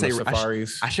shouldn't even say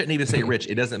safaris. I shouldn't even say rich.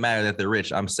 It doesn't matter that they're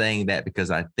rich. I'm saying that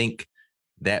because I think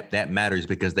that matters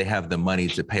because they have the money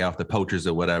to pay off the poachers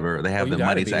or whatever. They have the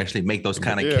money to actually make those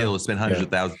kind of kills, spend hundreds of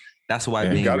thousands. That's why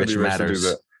being rich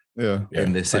matters.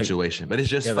 In this situation, but it's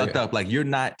just fucked up. Like you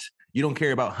don't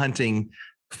care about hunting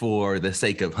for the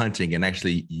sake of hunting and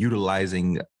actually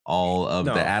utilizing all of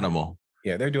the animal.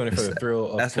 Yeah, they're doing it for the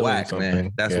thrill of that's killing whack, something.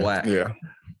 man. That's whack. Yeah,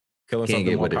 killing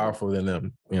something more powerful than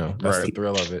them. That's the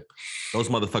thrill of it. Those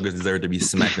motherfuckers deserve to be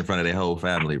smacked in front of their whole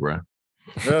family, bro.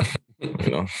 Yeah.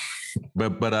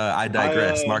 But I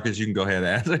digress. Marcus, you can go ahead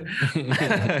and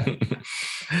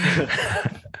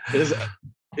answer.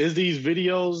 Is these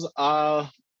videos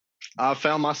I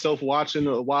found myself watching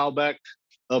a while back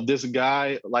of this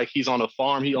guy, like he's on a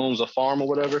farm, he owns a farm or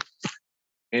whatever,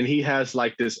 and he has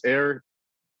like this air,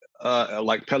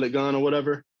 like pellet gun or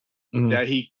whatever, that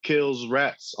he kills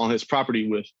rats on his property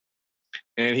with.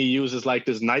 And he uses like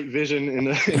this night vision in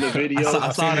the video.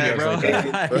 I saw that, bro.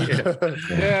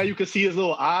 Yeah, you can see his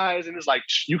little eyes, and it's like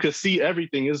you can see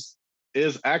everything.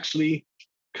 Is actually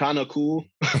kind of cool,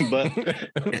 but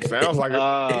it sounds like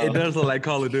it does look like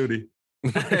Call of Duty.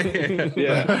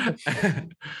 Yeah,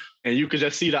 and you could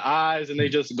just see the eyes, and they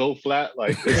just go flat.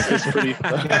 Like it's pretty,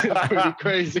 pretty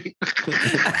crazy.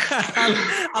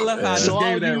 I love how I just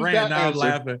gave that rant. Now I'm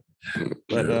laughing.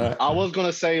 But I was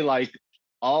gonna say like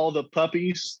all the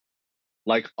puppies,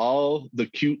 like all the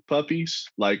cute puppies,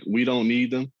 like we don't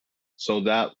need them. So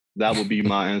that would be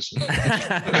my answer.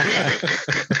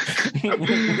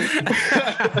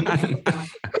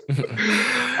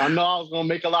 I know I was gonna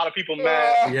make a lot of people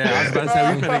mad. Yeah, I was about to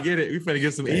say we finna get it. We finna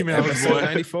get some emails. Episode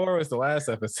 94 was the last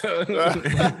episode. We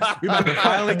about to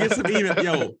finally get some emails.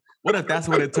 Yo, what if that's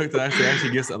what it took to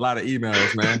actually get a lot of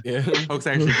emails, man? Yeah. Folks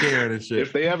actually care and shit.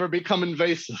 If they ever become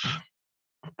invasive,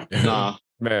 nah.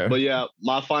 Man. But yeah,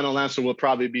 my final answer would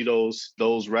probably be those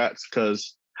rats.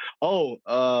 Because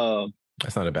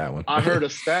that's not a bad one. I heard a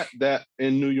stat that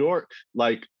in New York,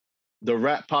 like the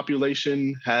rat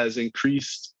population has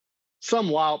increased some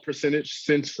wild percentage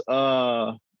since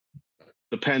the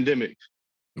pandemic.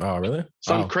 Oh, really?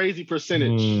 Some crazy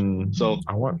percentage. So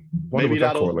I wonder maybe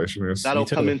what that correlation is. That'll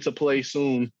come into play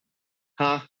soon.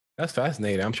 Huh? That's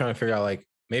fascinating. I'm trying to figure out like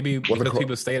maybe because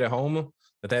people stayed at home,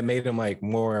 that made them like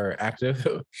more active.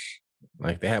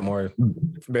 Like they had more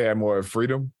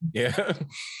freedom. Yeah.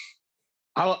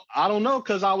 I don't know,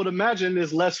 because I would imagine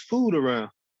there's less food around.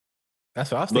 That's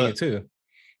what I was thinking too.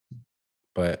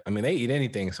 But I mean, they eat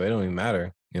anything, so it don't even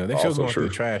matter. They're still going through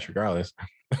the trash regardless.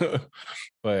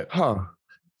 But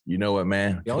you know what,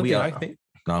 man? The only thing I think.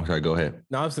 No, I'm sorry. Go ahead.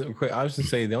 No, I was just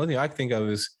saying the only thing I think of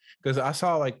is because I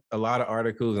saw like a lot of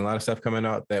articles and a lot of stuff coming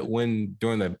out that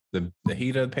during the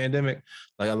heat of the pandemic,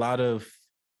 like a lot of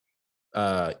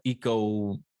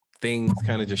eco things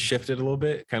kind of just shifted a little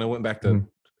bit, kind of went back to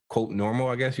quote normal,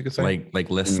 I guess you could say. Like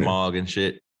less smog and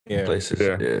shit. Yeah. Places.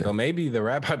 Yeah. So maybe the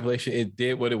rat population, it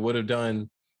did what it would have done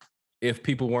if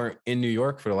people weren't in New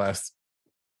York for the last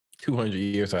 200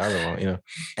 years. I don't know, you know.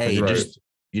 Hey, Right.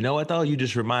 you know what though? You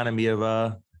just reminded me of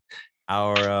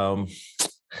our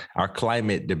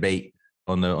climate debate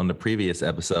on the previous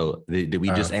episode. Did we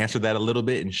just answer that a little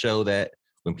bit and show that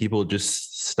when people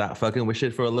just stop fucking with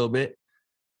shit for a little bit,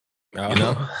 you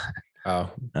know?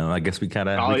 I guess we kind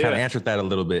of answered that a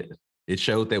little bit. It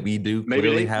showed that we do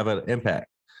really have an impact.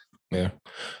 Yeah.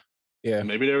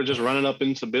 Maybe they were just running up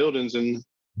into buildings and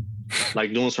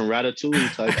like doing some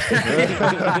ratatouille type stuff.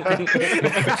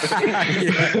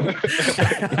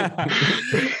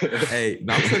 Hey,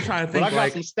 no, I'm still trying to think. But I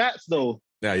got some stats though.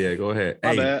 Yeah, go ahead.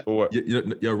 My bad.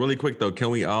 Yo, really quick though, can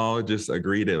we all just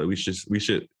agree that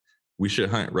we should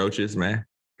hunt roaches, man?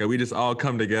 Can we just all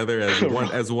come together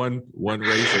as one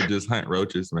race and just hunt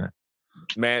roaches, man?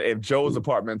 Man, if Joe's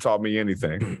apartment taught me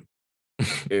anything,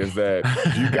 is that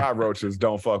if you got roaches,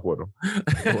 don't fuck with them.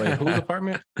 Wait, whose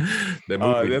apartment?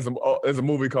 There's a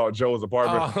movie called Joe's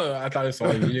Apartment. Oh, I thought it was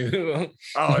on you.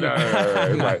 Oh no.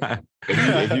 It's like,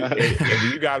 if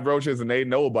you got roaches and they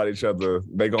know about each other,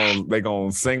 they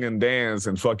gonna sing and dance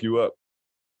and fuck you up.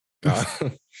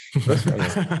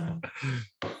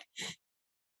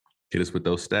 Hit us with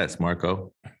those stats,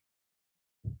 Marco.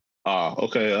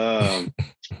 Okay.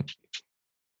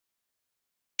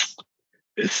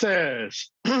 It says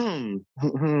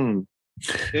it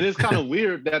is kind of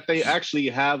weird that they actually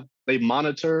they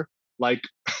monitor, like,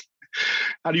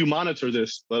 how do you monitor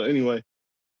this? But anyway,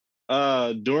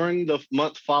 during the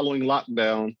month following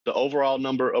lockdown, the overall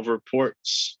number of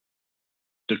reports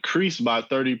decreased by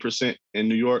 30% in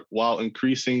New York while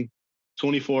increasing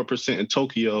 24% in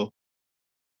Tokyo.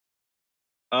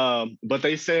 But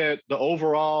they said the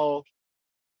overall,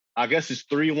 I guess it's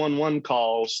 311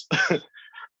 calls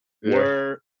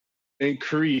were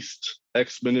increased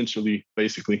exponentially,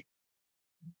 basically.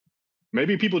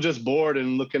 Maybe people just bored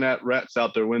and looking at rats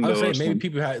out their window. I would say maybe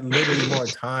people had literally more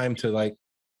time to like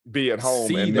be at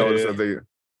home and notice that they.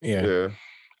 Yeah.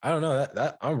 I don't know.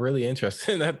 That I'm really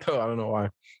interested in that though. I don't know why.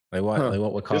 Like what? Like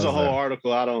what would cause? There's a whole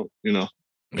article. I don't. Yeah.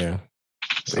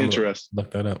 It's interesting.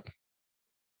 Look that up.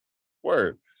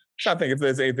 Word. I'm trying to think if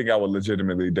there's anything I would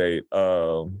legitimately date.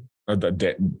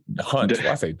 The hunt.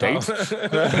 I say date. It's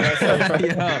not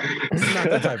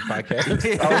that type of podcast.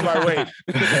 I was like, wait.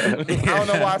 I don't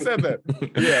know why I said that.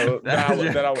 Yeah,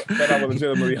 that I would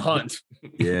legitimately hunt.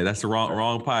 Yeah, that's the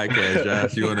wrong podcast,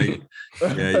 Josh. You want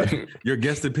to? Your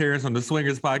guest appearance on the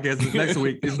Swingers podcast is next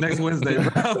week. It's next Wednesday,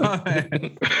 bro.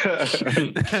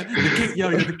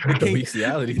 The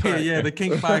bestiality. Yeah, the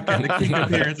King podcast. The King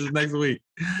appearance is next week.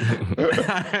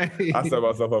 I set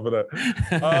myself up for that.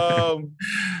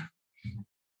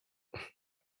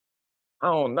 I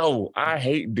don't know. I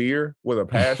hate deer with a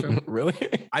passion. Really?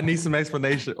 I need some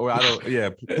explanation, or I don't.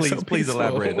 Yeah, please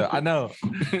elaborate. I know.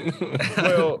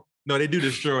 Well, no, they do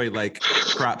destroy like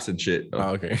crops and shit. Oh,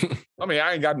 okay. I mean,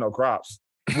 I ain't got no crops.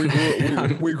 We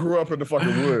grew up in the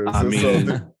fucking woods. I mean,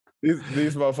 so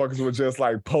these motherfuckers would just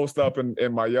like post up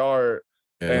in my yard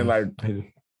and like,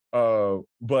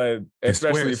 but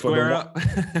especially square up.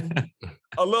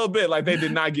 A little bit, like they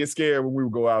did not get scared when we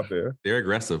would go out there. They're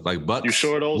aggressive, like bucks. You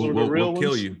sure those were the real ones?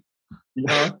 Kill you.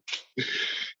 Huh?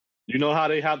 You know how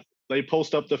they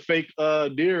post up the fake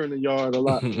deer in the yard a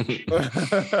lot.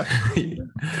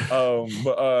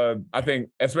 But I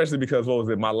think especially because what was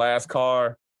it? My last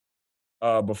car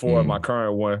before my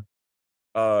current one,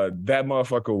 that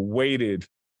motherfucker waited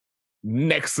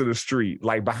next to the street,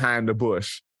 like behind the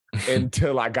bush,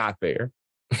 until I got there.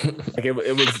 Like it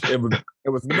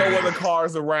was no other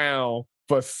cars around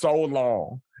for so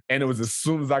long, and it was as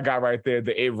soon as I got right there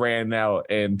that it ran out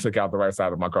and took out the right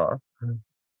side of my car.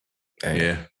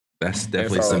 Yeah, that's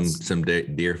definitely some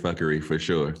deer fuckery for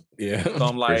sure. Yeah, so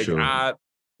I'm like, sure. I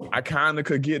kind of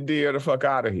could get deer the fuck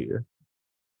out of here,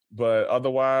 but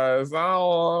otherwise,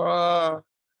 I'd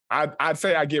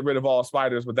say I get rid of all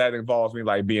spiders, but that involves me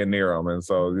like being near them, and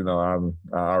so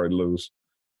I already lose.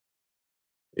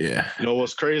 Yeah. You know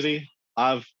what's crazy?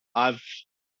 I've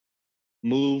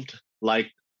moved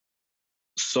like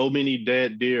so many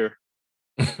dead deer.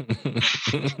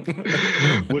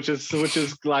 which is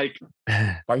like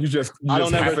you just I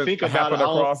don't ever think about it.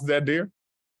 Across dead deer.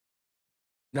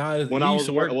 No, when I was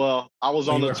I was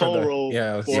on the toll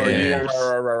road for years,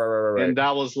 right. And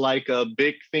that was like a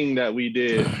big thing that we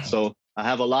did. So I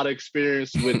have a lot of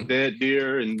experience with dead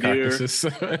deer and deer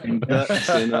and guts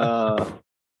and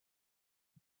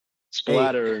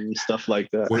splatter and stuff like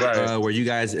that. Were you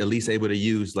guys at least able to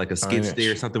use like a skid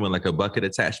steer or something with like a bucket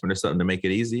attachment or something to make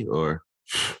it easy? Or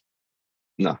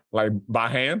no, like by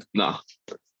hand? No.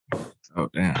 Oh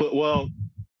damn. Well,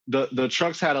 the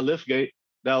trucks had a lift gate.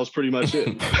 That was pretty much it.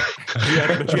 You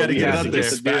had to get out there,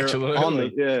 spatula on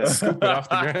the scoop it off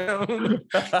the ground.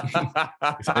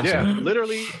 Yeah,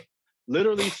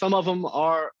 literally, some of them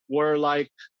were like,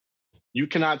 you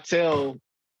cannot tell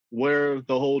where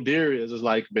the whole deer is. It's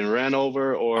like been ran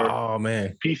over, or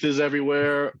pieces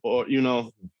everywhere, or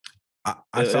it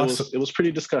was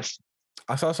pretty disgusting.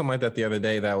 I saw something like that the other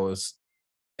day. That was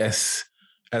as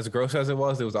gross as it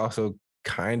was also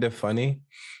kind of funny,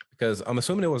 because I'm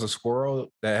assuming it was a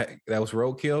squirrel that was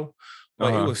roadkill,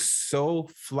 but it was so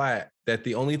flat that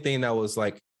the only thing that was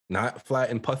like not flat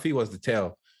and puffy was the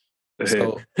tail.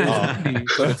 So, so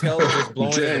the tail is just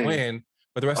blowing in the wind,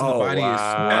 but the rest of the body is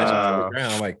smashed to the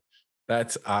ground. Like,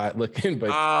 that's odd looking, but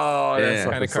that's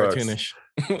kind of cartoonish.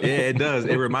 Yeah, it does.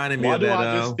 It reminded me of that.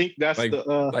 I just think that's like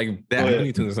that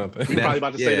Looney Tunes or something. You're probably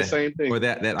about to say the same thing. Or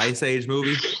that Ice Age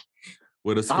movie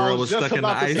where the squirrel was stuck in the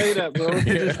ice.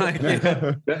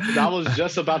 I was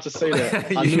just about to say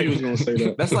that. I knew you was gonna say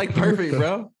that. That's like perfect,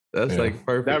 bro. That's like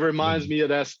perfect. That reminds me of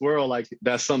that squirrel. Like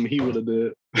that's something he would have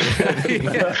did.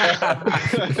 That's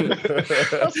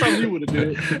something he would have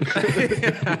did.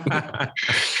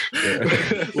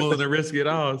 Willing to risk it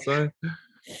all, son.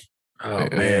 Oh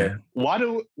man. Why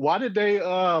did they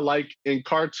like in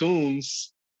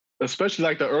cartoons, especially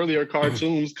like the earlier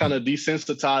cartoons, kind of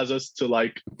desensitize us to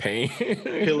like pain,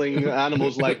 killing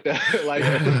animals like that? Like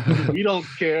we don't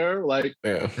care. Like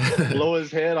blow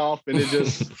his head off and it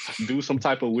just do some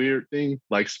type of weird thing,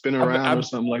 like spin around or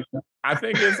something like that. I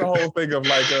think it's a whole thing of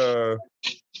like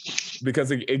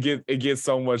because it gets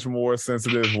so much more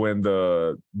sensitive when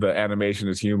the animation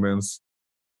is humans,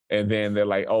 and then they're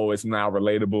like, oh, it's now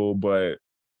relatable, but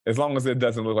as long as it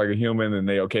doesn't look like a human and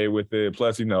they okay with it.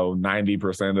 Plus,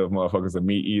 90% of motherfuckers are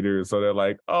meat eaters. So they're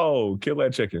like, oh, kill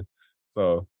that chicken.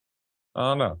 So I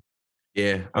don't know.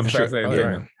 Yeah, I'm sure.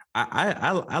 Yeah.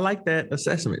 I like that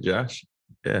assessment, Josh.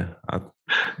 Yeah.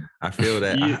 I feel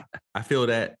that. I feel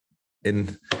that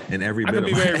in every bit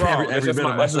of my very wrong.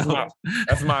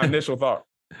 That's my initial thought.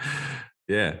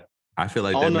 Yeah. I feel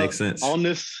like that makes sense.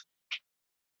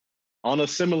 On a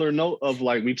similar note of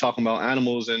like we talking about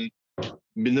animals and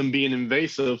them being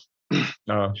invasive.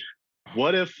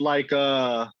 What if like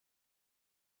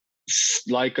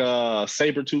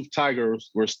saber-toothed tigers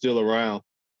were still around?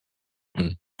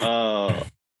 Do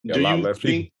you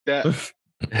think that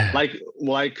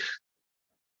like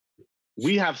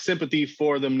we have sympathy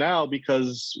for them now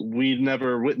because we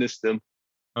never witnessed them?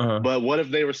 But what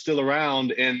if they were still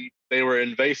around and they were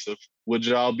invasive? Would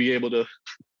y'all be able to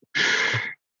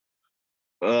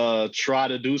try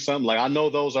to do something? Like I know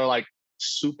those are like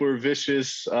super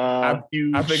vicious,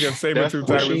 huge. I think if saber-tooth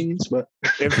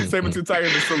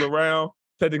tigers are still around,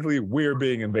 technically we're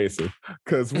being invasive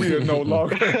because we are no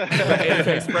longer the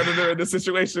apex predator in this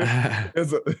situation.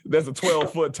 There's a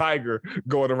 12-foot tiger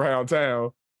going around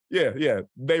town. Yeah,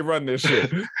 they run this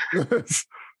shit.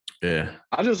 Yeah,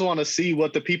 I just want to see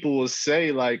what the people will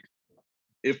say, like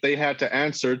if they had to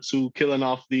answer to killing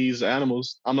off these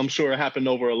animals. I'm sure it happened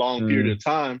over a long period of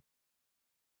time,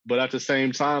 but at the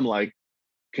same time, like,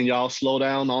 can y'all slow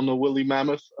down on the woolly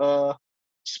mammoth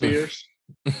spears?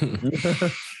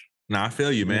 No, I feel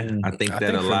you, man. I think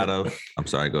that a lot of. I'm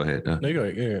sorry. Go ahead. No, you go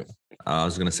ahead. Yeah. I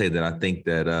was gonna say that I think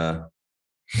that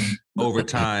over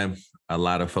time, a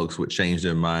lot of folks would change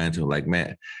their minds and like,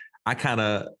 man, I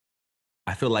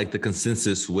feel like the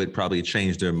consensus would probably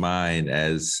change their mind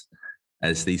as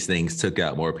these things took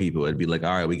out more people. It'd be like,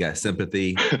 all right, we got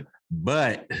sympathy,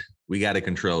 but we got to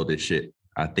control this shit.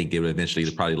 I think it would eventually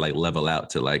probably like level out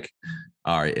to like,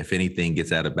 all right, if anything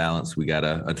gets out of balance, we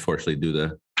gotta unfortunately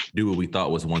do what we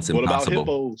thought was once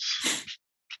impossible.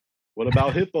 What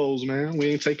about hippos, man?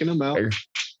 We ain't taking them out.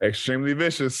 Extremely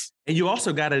vicious. And you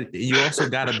also gotta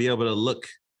be able to look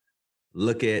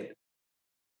at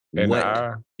and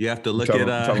what you have to look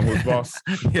at. Tell them who's boss.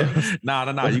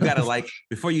 No. You gotta like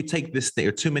before you take this thing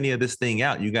or too many of this thing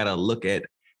out, you gotta look at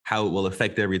how it will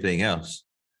affect everything else.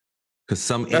 Because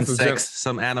some insects,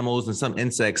 some animals, and some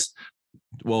insects,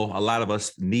 well, a lot of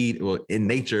us in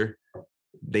nature,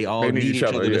 they all need each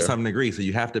other to some degree. So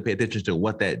you have to pay attention to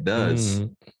what that does,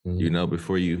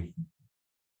 before you.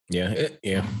 Yeah.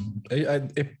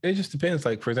 It just depends.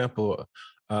 Like, for example,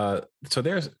 so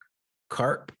there's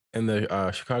carp in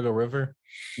the Chicago River.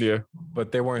 Yeah.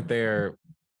 But they weren't there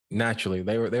naturally.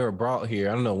 They were brought here.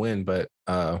 I don't know when, but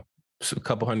a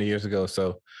couple hundred years ago.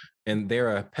 So, and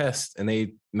they're a pest and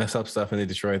they mess up stuff and they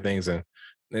destroy things. And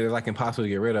they're like impossible to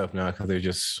get rid of now because they're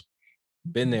just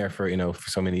been there for for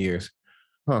so many years.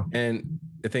 Huh. And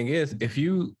the thing is, if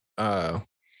you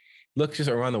look just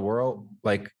around the world,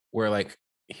 like where like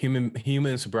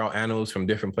humans brought animals from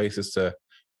different places to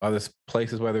other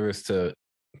places, whether it's to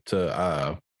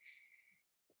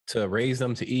raise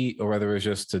them to eat, or whether it's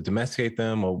just to domesticate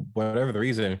them, or whatever the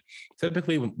reason.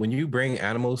 Typically, when you bring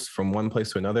animals from one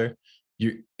place to another,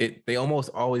 they almost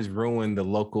always ruin the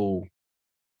local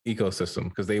ecosystem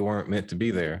because they weren't meant to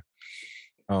be there.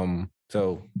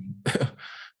 So,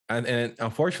 and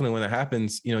unfortunately, when that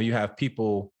happens, you have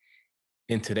people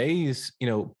in today's,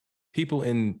 people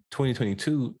in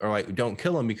 2022 are like, don't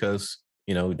kill them because,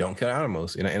 don't kill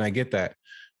animals. And I get that.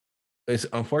 It's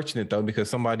unfortunate though, because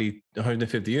somebody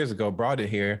 150 years ago brought it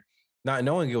here, not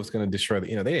knowing it was going to destroy they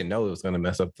didn't know it was going to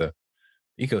mess up the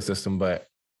ecosystem, but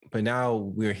now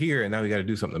we're here and now we got to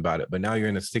do something about it. But now you're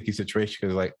in a sticky situation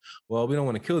because like, well, we don't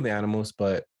want to kill the animals,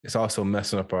 but it's also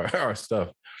messing up our stuff.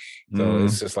 So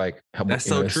it's just like, that's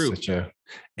so true.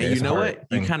 And you know what?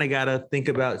 You kind of got to think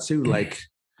about too, like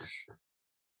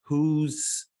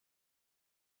whose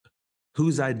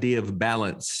idea of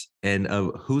balance and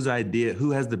of who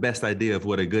has the best idea of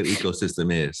what a good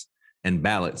ecosystem is and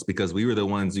balance, because we were the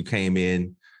ones who came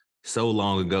in so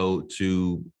long ago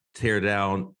to tear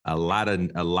down a lot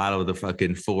of the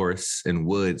fucking forests and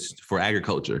woods for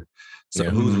agriculture. So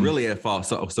who's really at fault?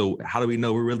 So how do we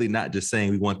know we're really not just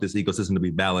saying we want this ecosystem to be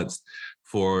balanced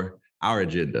for our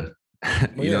agenda?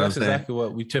 That's exactly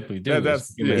what we typically do. So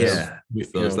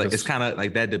it's like it's kind of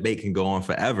like that debate can go on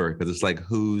forever because it's like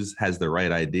who's has the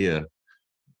right idea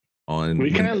on. We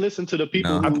can't listen to the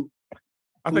people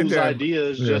whose idea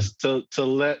is just to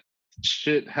let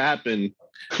shit happen.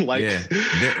 Like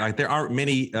there aren't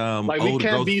many old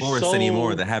growth forests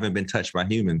anymore that haven't been touched by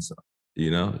humans.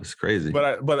 It's crazy.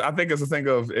 But I think it's a thing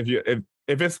of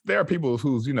if there are people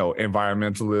who's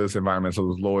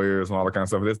environmentalist lawyers and all that kind of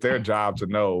stuff. It's their job to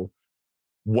know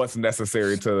what's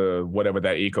necessary to whatever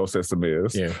that ecosystem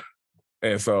is. Yeah.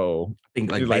 And so I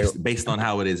think based on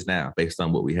how it is now, based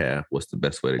on what we have, what's the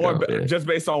best way to go? Or just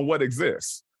based on what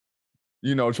exists.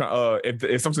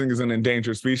 If something is an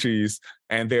endangered species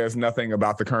and there's nothing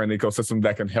about the current ecosystem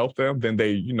that can help them, then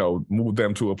they, move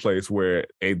them to a place where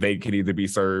they can either be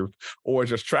served or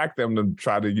just track them to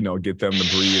try to, get them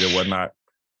to breed or whatnot.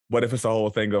 But if it's a whole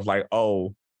thing of like,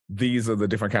 oh, these are the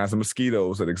different kinds of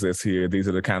mosquitoes that exist here. These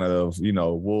are the kind of,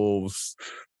 wolves,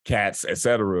 cats,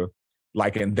 etc.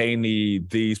 Like, and they need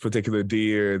these particular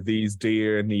deer. These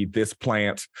deer need this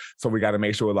plant. So we got to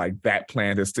make sure like that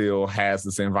plant still has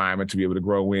this environment to be able to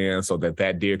grow in so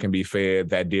that deer can be fed,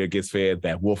 that deer gets fed,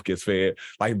 that wolf gets fed.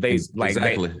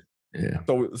 Exactly. Yeah.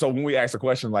 So when we ask the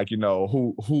question, like,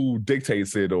 who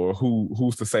dictates it or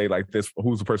who's to say like this,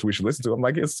 who's the person we should listen to? I'm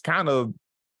like, it's kind of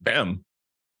them.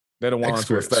 They're the ones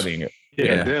who are studying it.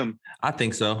 Yeah, them. I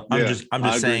think so. I'm just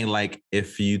saying, like,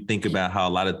 if you think about how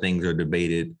a lot of things are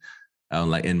debated,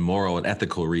 like in moral and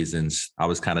ethical reasons, I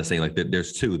was kind of saying like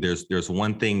there's two. There's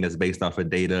one thing that's based off of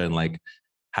data and like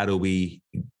how do we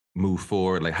move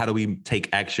forward? Like how do we take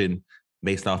action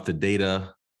based off the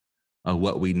data of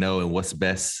what we know and what's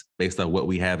best based on what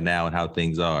we have now and how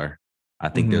things are. I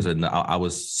think I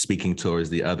was speaking towards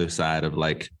the other side of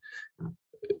like,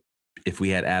 if we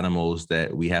had animals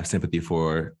that we have sympathy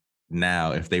for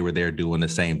now, if they were there doing the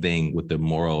same thing, with the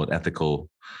moral and ethical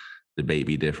debate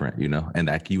be different, and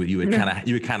that you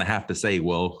would kind of have to say,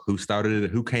 well, who started it?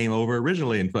 Who came over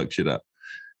originally and fucked shit up?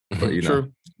 But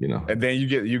True. And then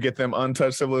you get them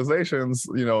untouched civilizations,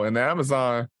 in the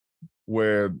Amazon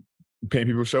where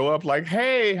people show up like,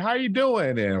 hey, how you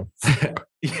doing? And they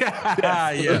kill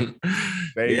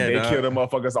them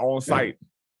motherfuckers on site.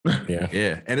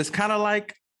 Yeah. And it's kind of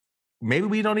like, maybe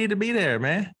we don't need to be there,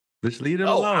 man. Just leave them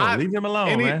alone. Leave them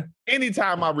alone, man.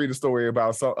 Anytime I read a story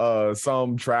about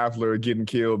some traveler getting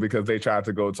killed because they tried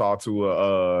to go talk to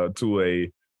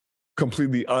a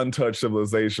completely untouched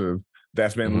civilization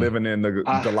that's been living in the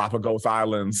Galapagos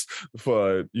Islands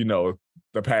for the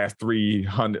past 3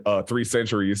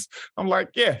 centuries, I'm like,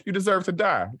 yeah, you deserve to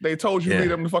die. They told you leave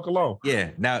them the fuck alone. Yeah.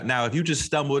 Now, if you just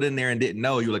stumbled in there and didn't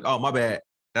know, you're like, oh, my bad.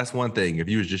 That's one thing. If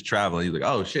you was just traveling, you're like,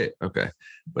 oh shit, okay.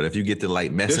 But if you get to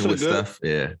like messing with stuff,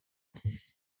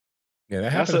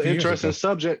 that's an interesting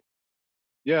subject.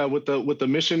 Yeah, with the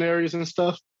missionaries and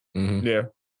stuff. Mm-hmm. Yeah,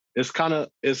 it's kind of.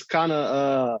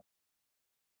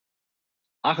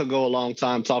 I could go a long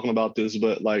time talking about this,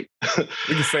 but like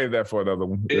we can save that for another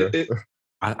one.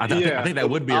 I think that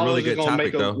would be a really good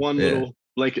topic, though. One little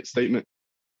blanket statement.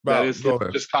 That is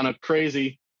just kind of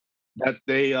crazy that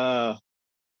they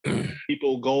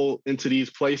people go into these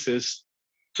places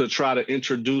to try to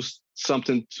introduce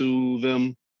something to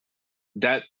them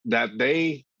that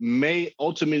they may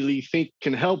ultimately think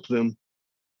can help them,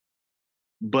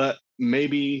 but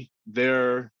maybe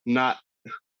they're not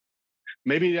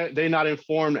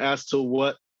informed as to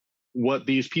what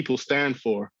these people stand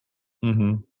for.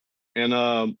 Mm-hmm.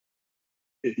 And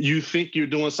you think you're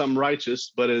doing something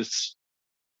righteous, but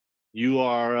you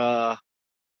are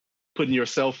putting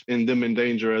yourself and them in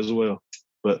danger as well.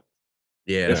 But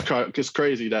it's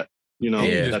crazy that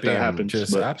that happens.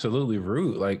 Just absolutely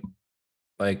rude, like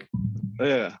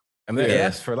yeah. I mean,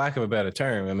 yes, for lack of a better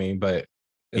term. I mean, but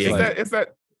it's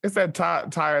that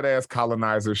tired ass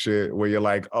colonizer shit where you're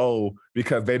like, oh,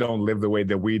 because they don't live the way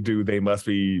that we do, they must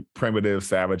be primitive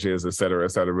savages, et cetera, et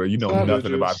cetera. You know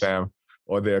nothing about them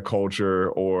or their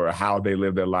culture or how they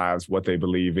live their lives, what they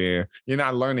believe in. You're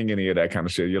not learning any of that kind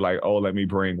of shit. You're like, oh, let me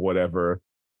bring whatever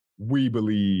we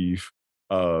believe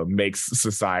makes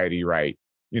society right.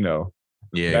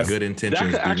 Yeah, good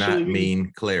intentions do not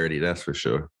mean clarity. That's for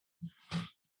sure.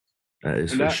 That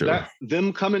is for sure.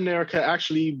 Them coming there could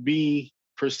actually be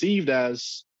perceived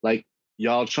as like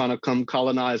y'all trying to come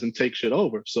colonize and take shit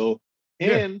over. So,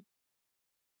 and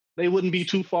they wouldn't be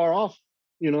too far off,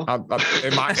 in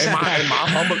my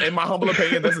humble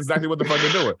opinion, that's exactly what the fuck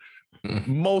they're doing.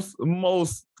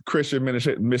 Most Christian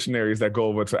missionaries that go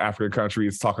over to African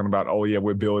countries talking about, oh yeah,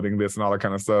 we're building this and all that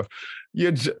kind of stuff.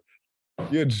 You're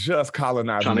just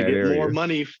colonizing trying to get area. more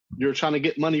money. You're trying to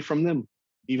get money from them,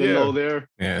 even though they're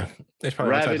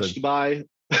ravaged by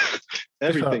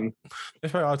everything.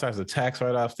 There's probably all types of tax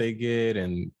write-offs they get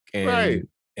and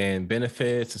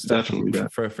benefits and stuff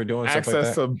for doing stuff like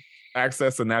that.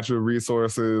 Access to natural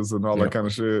resources and all that kind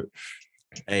of shit.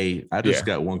 Hey, I just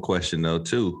got one question though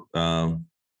too. Are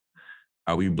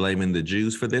we blaming the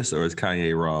Jews for this, or is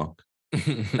Kanye wrong? I'm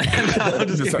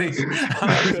just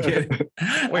kidding.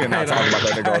 We're not talking about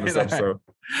that nigga on this episode.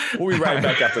 We'll be right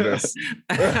back after this.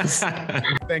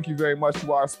 Thank you very much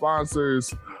to our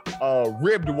sponsors,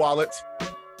 Ribbed Wallet.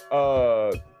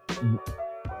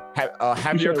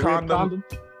 Have your condom?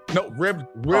 No,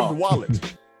 Ribbed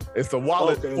Wallet. It's the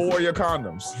wallet for your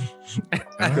condoms.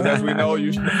 Because as we know,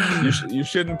 you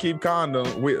shouldn't keep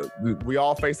condoms. We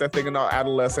all face that thing in our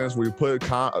adolescence. We put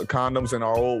condoms in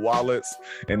our old wallets,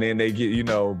 and then they get,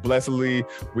 blessedly,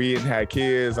 we didn't have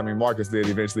kids. I mean, Marcus did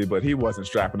eventually, but he wasn't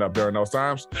strapping up during those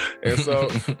times. And so,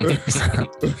 it's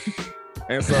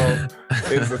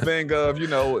the thing of,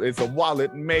 it's a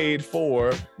wallet made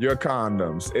for your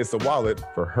condoms. It's a wallet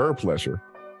for her pleasure.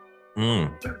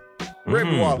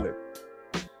 Ribbed Wallet.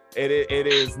 It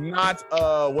is not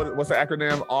what's the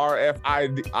acronym?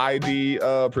 RFID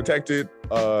protected.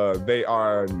 They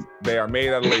are made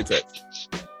out of latex.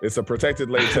 It's a protected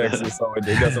latex, and so it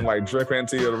doesn't like drip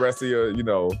into the rest of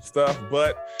your stuff,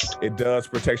 but it does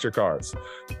protect your cards.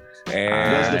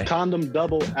 And does the condom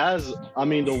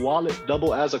the wallet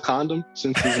double as a condom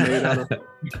since it's made out of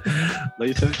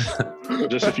latex?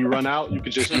 Just if you run out, you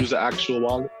could just use the actual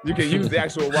wallet. You can use the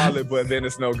actual wallet, but then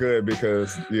it's no good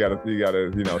because you gotta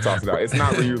toss it out. It's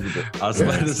not reusable. I was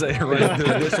about to say, run it through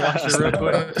the dishwasher real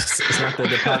quick. It's not the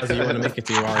deposit you want to make it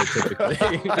to your wallet typically.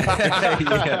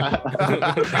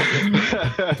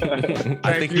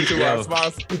 Thank you to our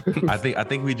sponsor. I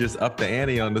think we just upped the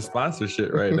ante on the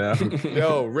sponsorship right now.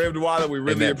 Yo, Ribbed Wallet, we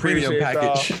really appreciate premium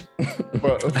package.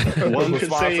 One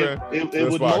could say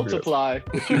it would multiply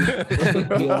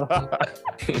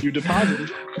if you deposit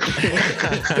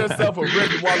yourself a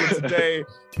Ribbed Wallet today.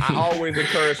 I always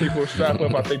encourage people to strap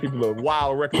up. I think people are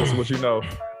wild reckless, but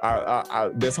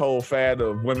this whole fad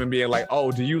of women being like,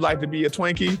 oh, do you like to be a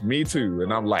Twinkie? Me too.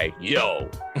 And I'm like, yo,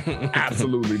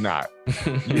 absolutely not.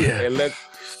 I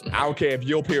don't care if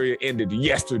your period ended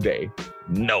yesterday.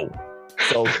 No.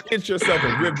 So get yourself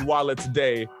a Ribbed Wallet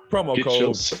today. Promo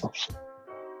code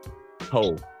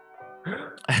HO.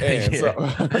 And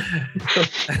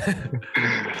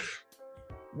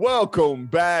welcome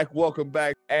back.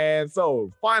 And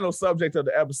so, final subject of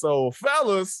the episode,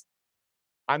 fellas.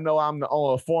 I know I'm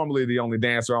formally the only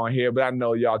dancer on here, but I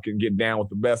know y'all can get down with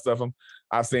the best of them.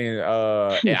 I've seen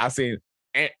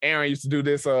Aaron used to do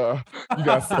this. You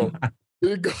got so.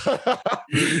 It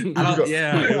was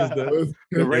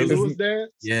the Ray Lewis dance.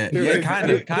 Yeah,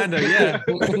 kind of. Yeah,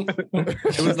 it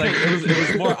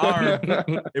was more arm.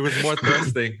 It was more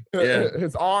thrusting. Yeah,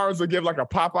 his arms would give like a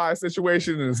Popeye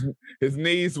situation, and his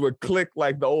knees would click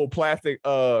like the old plastic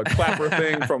clapper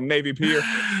thing from Navy Pier.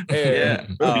 And,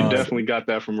 you definitely got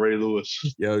that from Ray Lewis.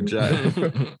 Yo, Josh.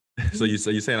 So you're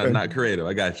saying I'm not creative?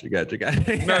 I got you. The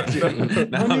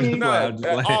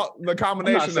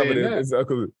combination of it is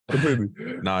completely.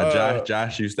 No,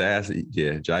 Josh used to ask.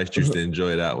 Yeah, Josh used to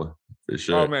enjoy that one For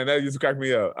sure. Oh man, that used to crack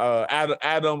me up.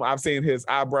 Adam, I've seen his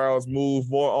eyebrows move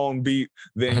more on beat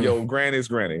than your granny's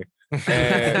granny.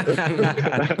 And,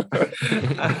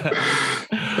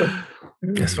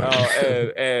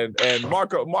 and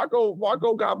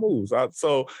Marco got moves.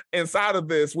 So inside of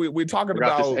this, we talking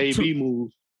about this AB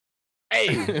move. A,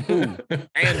 ooh,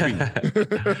 and B.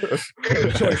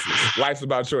 Choices. Life's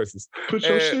about choices. Put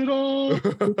your shit on.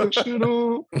 Put your shit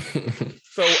on.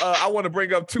 So I want to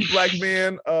bring up two black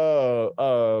men,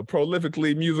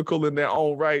 prolifically musical in their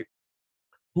own right,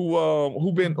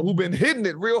 who been hitting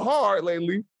it real hard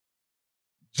lately.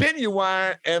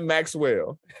 Genuine and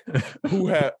Maxwell, who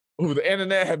the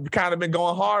internet have kind of been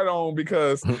going hard on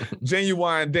because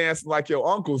Genuine dancing like your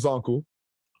uncle's uncle,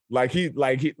 like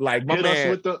my Hit man. us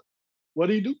with the, what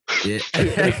do you do? Yeah.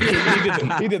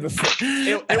 he did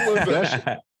the. It was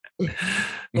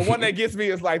the one that gets me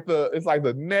is like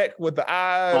the neck with the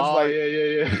eyes. Oh like,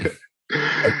 yeah.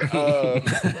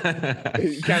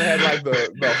 He kind of had like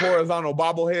the horizontal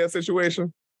bobblehead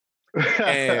situation.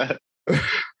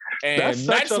 And That's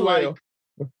such a Maxwell,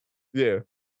 yeah.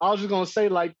 I was just gonna say,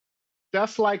 like,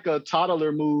 that's like a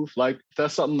toddler move. Like,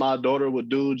 that's something my daughter would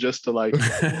do just to like,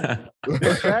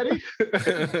 what's daddy?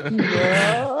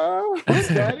 What's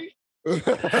daddy?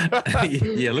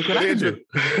 Yeah, look what I did.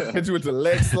 Hit you with the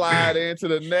leg slide into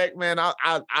the neck, man. I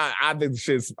think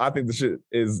the shit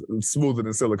is smoother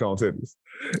than silicone titties.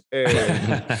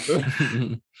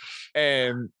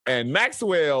 And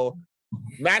Maxwell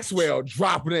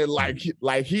dropping it like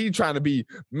he trying to be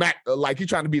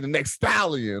the next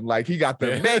stallion. Like he got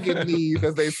the Megan knees,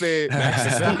 as they said.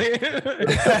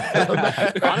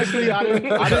 Honestly, I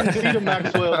didn't see the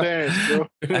Maxwell dance,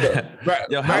 bro.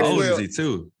 Yo, how old is he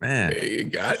too? Man,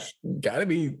 It gotta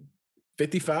be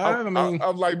 55. I'm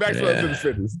like Maxwell's in his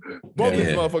 50s. Both these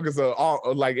motherfuckers are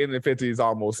all, like in their 50s,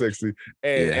 almost 60.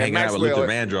 And hanging out with Luther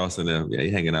Vandross and them. Yeah,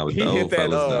 he hanging out with the old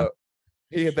fellas now.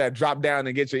 He hit that drop down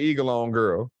and get your eagle on,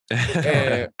 girl.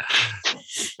 And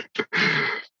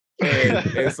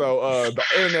so the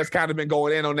internet's kind of been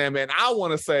going in on them. And I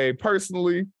want to say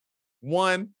personally,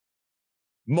 one,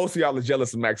 most of y'all are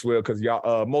jealous of Maxwell because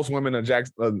y'all, most women are I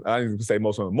didn't even say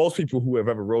most women. Most people who have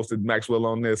ever roasted Maxwell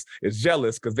on this is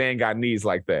jealous because they ain't got knees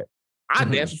like that. I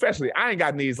dance, especially. I ain't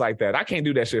got knees like that. I can't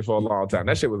do that shit for a long time.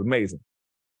 That shit was amazing.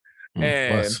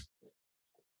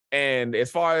 And as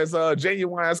far as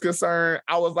Genuine is concerned,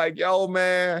 I was like, yo,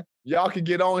 man, y'all can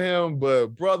get on him, but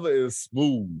brother is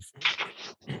smooth.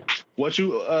 What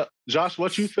you, Josh,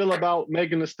 what you feel about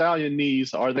Megan Thee Stallion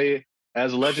knees? Are they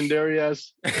as legendary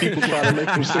as people try to make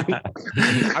them seem?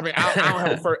 I mean,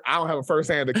 I don't have a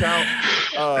first-hand account.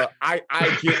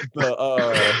 I get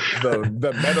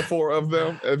the metaphor of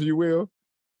them, if you will,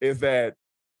 is that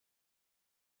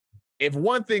if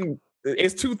one thing,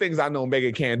 it's two things I know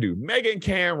Megan can do. Megan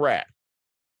can rap.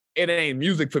 It ain't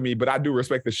music for me, but I do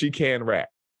respect that she can rap.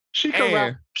 She can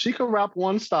rap. She can rap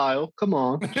one style. Come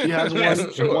on, she has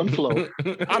one flow.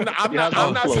 I'm not.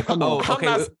 Come on.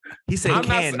 Okay. He said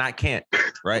can, not can't.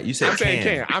 Right? You said I'm saying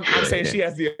can. I'm saying she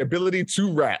has the ability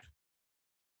to rap.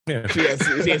 Yeah. She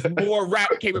has more rap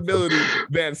capability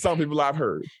than some people I've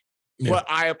heard. Yeah. But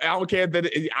I don't care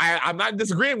that I'm not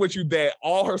disagreeing with you that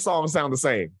all her songs sound the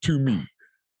same to me.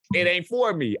 It ain't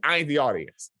for me. I ain't the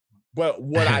audience. But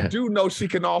what I do know she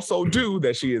can also do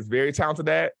that she is very talented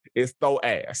at is throw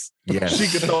ass. Yes. She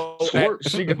can throw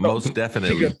most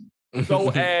definitely. She can throw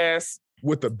ass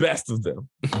with the best of them.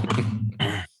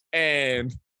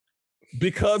 And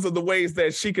because of the ways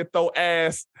that she could throw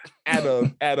ass at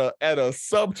a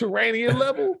subterranean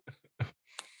level,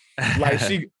 like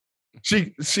she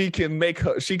can make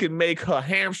her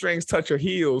hamstrings touch her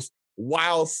heels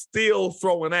while still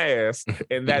throwing ass,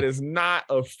 and that is not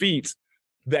a feat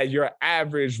that your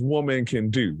average woman can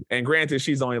do. And granted,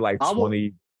 she's only like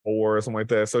 24 or something like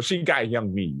that, so she got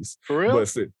young knees. For real?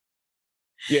 But,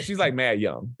 yeah, she's like mad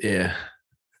young. Yeah,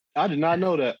 I did not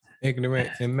know that.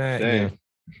 Ignorant and mad. Damn. Yeah.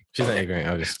 She's not ignorant.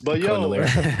 I was just. But yo,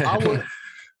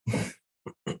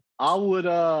 I would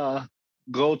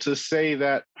go to say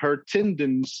that her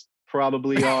tendons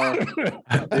probably are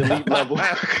elite level.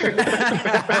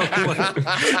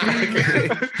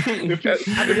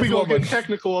 if we gonna get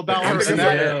technical about her,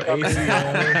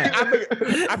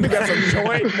 I think that's a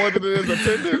joint more than it is a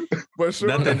tendon. But sure.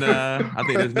 Nothing. I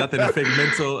think there's nothing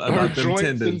figmental about them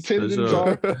tendons.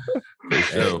 The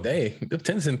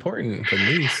tendons important for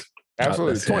knees.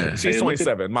 Absolutely. She's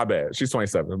 27. My bad. She's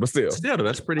 27, but still,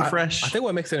 that's pretty fresh. I think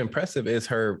what makes it impressive is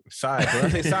her size. When I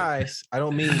say size, I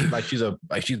don't mean like she's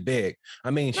big. I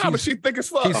mean, but she's thick as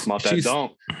fuck. She's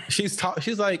tall. She's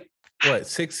like what,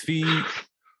 6 feet?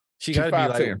 She gotta be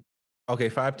like 5'10". Okay,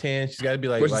 5'10". She's got to be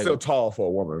like, But she's still tall for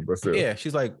a woman, but still. yeah,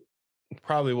 she's like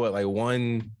probably what, like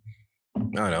one, I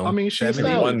don't know. I mean, she's 70?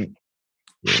 stallion.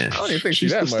 Yeah. I don't even think she's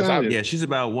She's that the much. stallion. Yeah, she's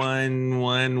about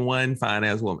one fine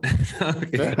ass woman.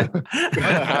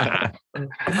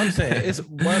 I'm saying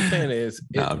what I'm saying is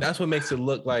No. that's what makes it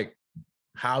look like.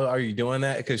 How are you doing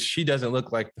that? Because she doesn't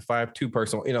look like the 5'2"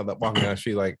 person, that walking down the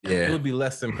street. Like, Yeah. it would be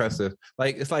less impressive.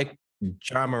 Like, it's like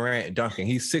John Morant dunking.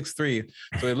 He's 6'3",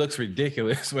 so it looks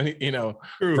ridiculous when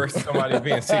versus somebody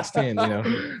being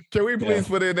 6'10". Can we please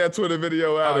put in that Twitter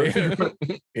video out?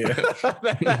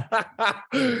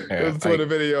 There's a Twitter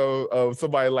video of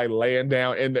somebody like laying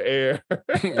down in the air.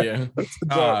 Yeah.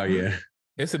 Oh yeah.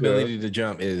 His ability to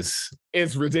jump it's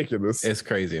ridiculous. It's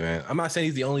crazy, man. I'm not saying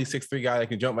he's the only 6'3" guy that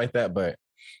can jump like that, but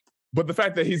the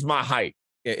fact that he's my height,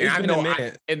 and I know,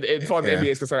 and as far as the NBA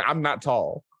is concerned, I'm not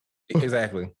tall.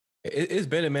 Exactly. It's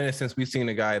been a minute since we've seen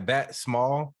a guy that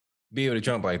small be able to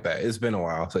jump like that. It's been a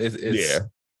while, so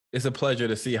it's a pleasure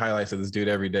to see highlights of this dude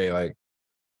every day, like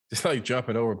just like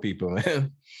jumping over people,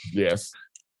 man. Yes.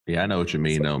 Yeah, I know what you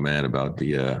mean, though, man. About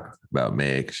about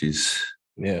Meg. She's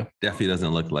definitely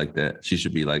doesn't look like that. She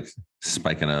should be like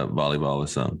spiking a volleyball or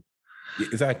something.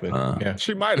 Exactly.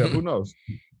 She might have. Who knows?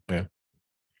 Yeah.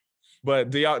 But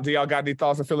do y'all got any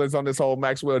thoughts and feelings on this whole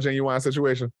Maxwell Genuine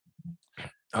situation?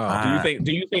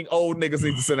 Do you think old niggas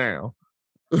need to sit down?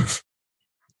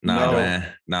 Nah,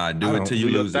 man. Nah, do it till you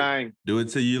lose it. Thing. Do it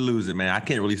till you lose it, man. I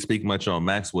can't really speak much on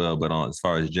Maxwell, but as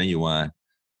far as Genuine,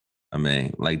 I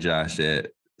mean, like Josh said,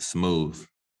 smooth.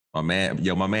 My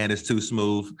man is too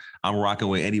smooth. I'm rocking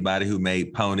with anybody who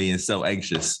made Pony and So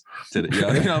Anxious to the, you know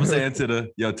what I'm saying, to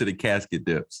the casket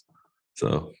dips.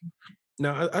 So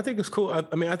no, I think it's cool.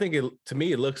 I mean, I think to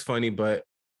me it looks funny, but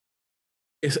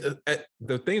it's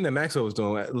the thing that Maxwell was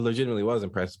doing legitimately was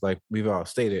impressive. Like we've all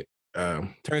stated.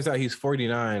 Turns out he's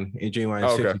 49 and Genuine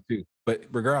is 52. But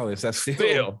regardless, that's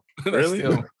still really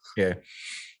still, yeah.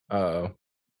 But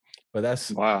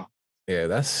that's wow.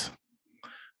 Yeah,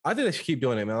 I think they should keep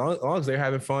doing it, man. As long as they're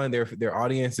having fun, their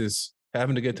audience is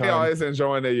having a good time. They're always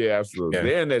enjoying it. Yeah, absolutely. Yeah.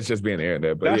 The internet's just being the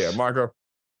internet. But yeah, Marco.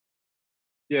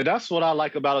 Yeah, that's what I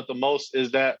like about it the most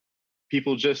is that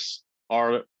people just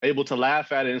are able to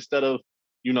laugh at it instead of,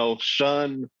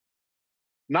 shun.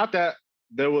 Not that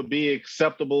there would be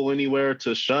acceptable anywhere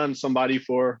to shun somebody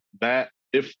for bad,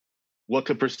 if what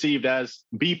could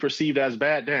be perceived as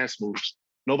bad dance moves.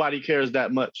 Nobody cares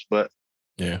that much, but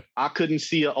yeah, I couldn't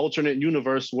see an alternate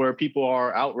universe where people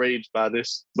are outraged by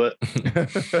this. But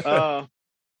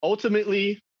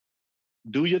ultimately,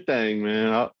 do your thing,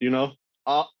 man.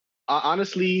 I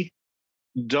honestly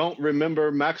don't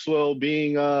remember Maxwell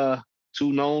being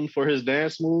too known for his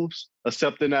dance moves,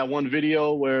 except in that one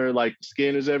video where like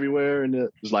skin is everywhere and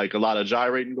there's like a lot of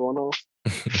gyrating going on.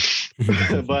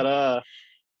 But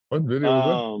what video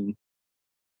was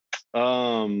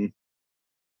that?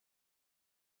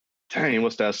 Dang,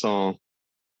 what's that song?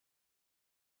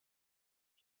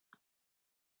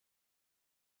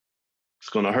 It's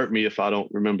gonna hurt me if I don't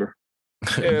remember.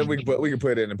 Yeah, we can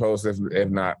put it in the post if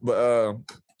not. But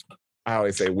I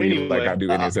always say we anyway, like I do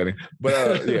in this setting.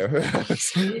 But yeah.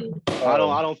 I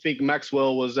don't think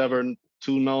Maxwell was ever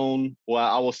too known. Well,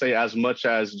 I will say as much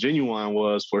as Genuine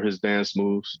was for his dance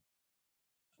moves.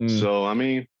 So I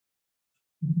mean,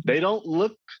 they don't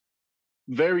look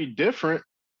very different.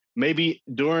 Maybe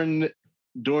during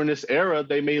this era,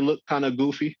 they may look kind of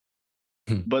goofy,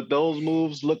 but those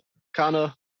moves look kind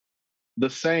of the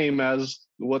same as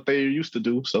what they used to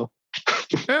do. So,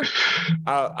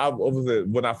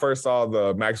 when I first saw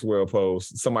the Maxwell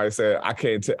post, somebody said, "I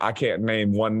can't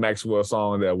name one Maxwell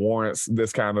song that warrants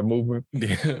this kind of movement."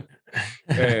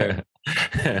 And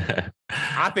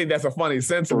I think that's a funny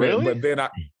sentiment. Really? But then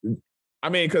I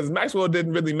mean, because Maxwell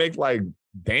didn't really make like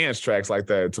dance tracks like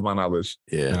that, to my knowledge.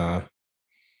 Yeah.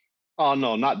 Oh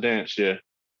no, not dance. Yeah,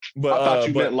 but I thought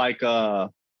you meant like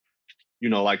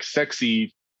like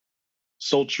sexy,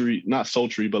 sultry, not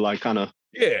sultry, but like kind of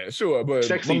yeah, sure, but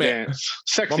sexy dance.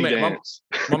 Sexy dance.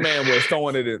 My man was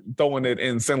throwing it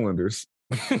in cylinders.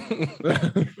 And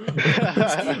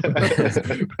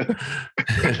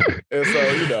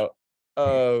so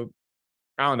I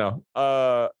don't know.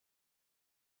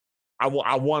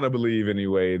 I want to believe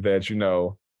anyway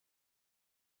that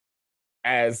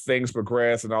as things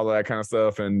progress and all of that kind of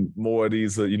stuff, and more of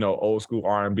these old school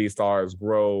R&B stars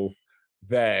grow,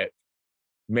 that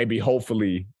maybe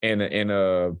hopefully in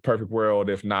a perfect world,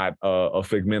 if not a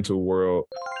Figmental world,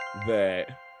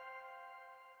 that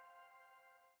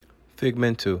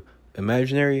Figmental,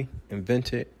 imaginary,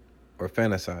 invented, or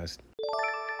fantasized.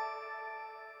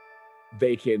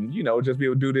 They can just be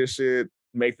able to do this shit,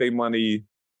 make their money,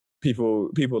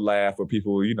 people laugh, or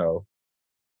people,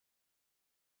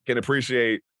 can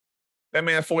appreciate that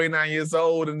man 49 years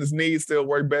old and his knees still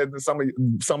work better than some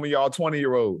of y'all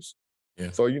 20-year-olds.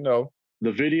 Yeah. So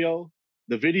the video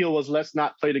was "Let's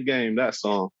Not Play the Game." That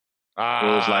song. It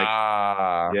was like,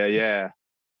 yeah.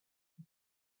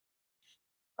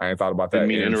 I ain't thought about that. Didn't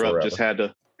mean to interrupt. Just had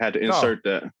to insert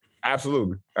that.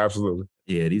 Absolutely.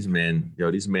 Yeah, these men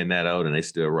that old and they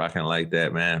still rocking like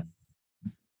that, man.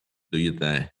 Do your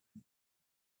thing.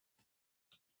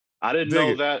 I didn't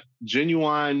know that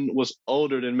Genuine was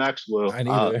older than Maxwell.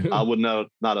 I would not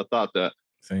have thought that.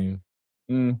 Same.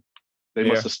 They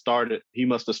must have started. He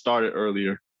must have started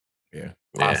earlier. Yeah,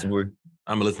 possibly.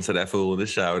 I'm gonna listen to that fool in the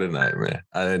shower tonight, man.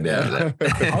 I didn't know that.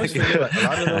 I always forget, like, a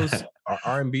lot of those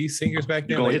R&B singers back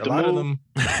then. Like, a lot of them,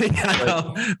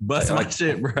 bust my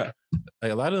shit, bro.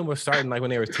 Like, a lot of them were starting like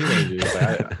when they were teenagers.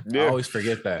 Like, I always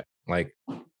forget that. Like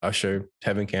Usher,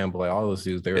 Tevin Campbell, like all those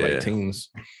dudes, they were like teens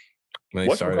when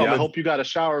they started. Yeah, I hope you got a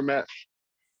shower mat.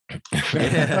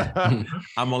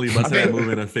 I'm only busting that move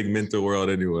in a Figmental world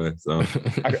anyway. So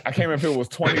I can't remember if it was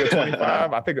 20 or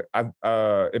 25. I think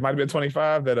it might have been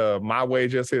 25 that My Way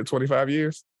just hit 25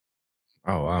 years.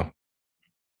 Oh wow.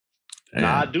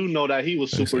 Nah, I do know that he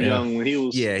was super young when he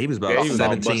was. Yeah, he was about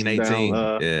 17, 18.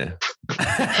 Yeah.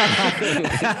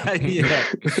 Yeah.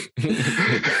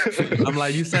 I'm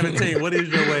like, you 17. What is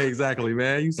your way exactly,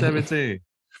 man? You 17.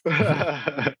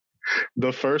 The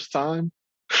first time.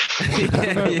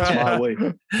 That's my way.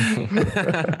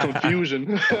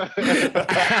 Confusion.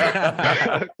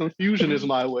 Confusion is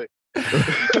my way.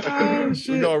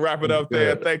 We're gonna wrap it up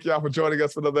there. Thank y'all for joining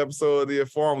us for another episode of the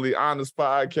Informally Honest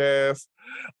Podcast.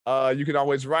 You can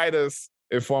always write us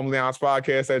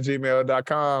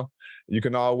informallyhonestpodcast@gmail.com. You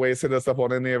can always hit us up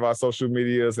on any of our social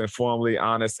medias, Informally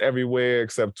Honest everywhere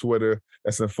except Twitter.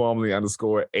 That's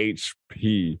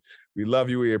Informally_HP. We love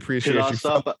you. We appreciate you. Hit us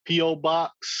up at P.O.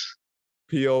 Box.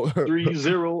 P.O.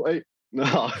 308.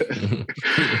 No.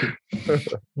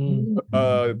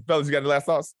 Fellas, you got any last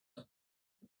thoughts?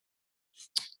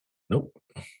 Nope.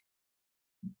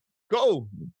 Go.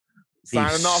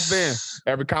 Signing off then.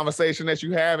 Every conversation that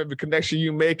you have, every connection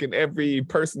you make, and every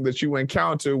person that you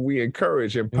encounter, we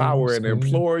encourage, empower, and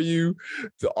implore you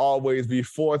to always be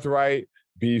forthright,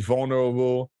 be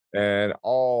vulnerable, and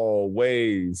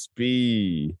always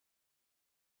be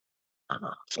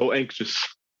so anxious.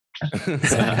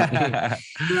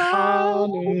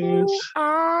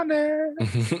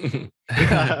 honest.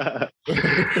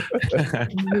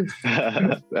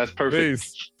 That's perfect.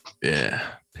 Peace. Yeah.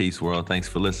 Peace, world. Thanks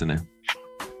for listening.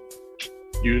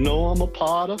 You know I'm a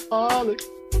potaholic.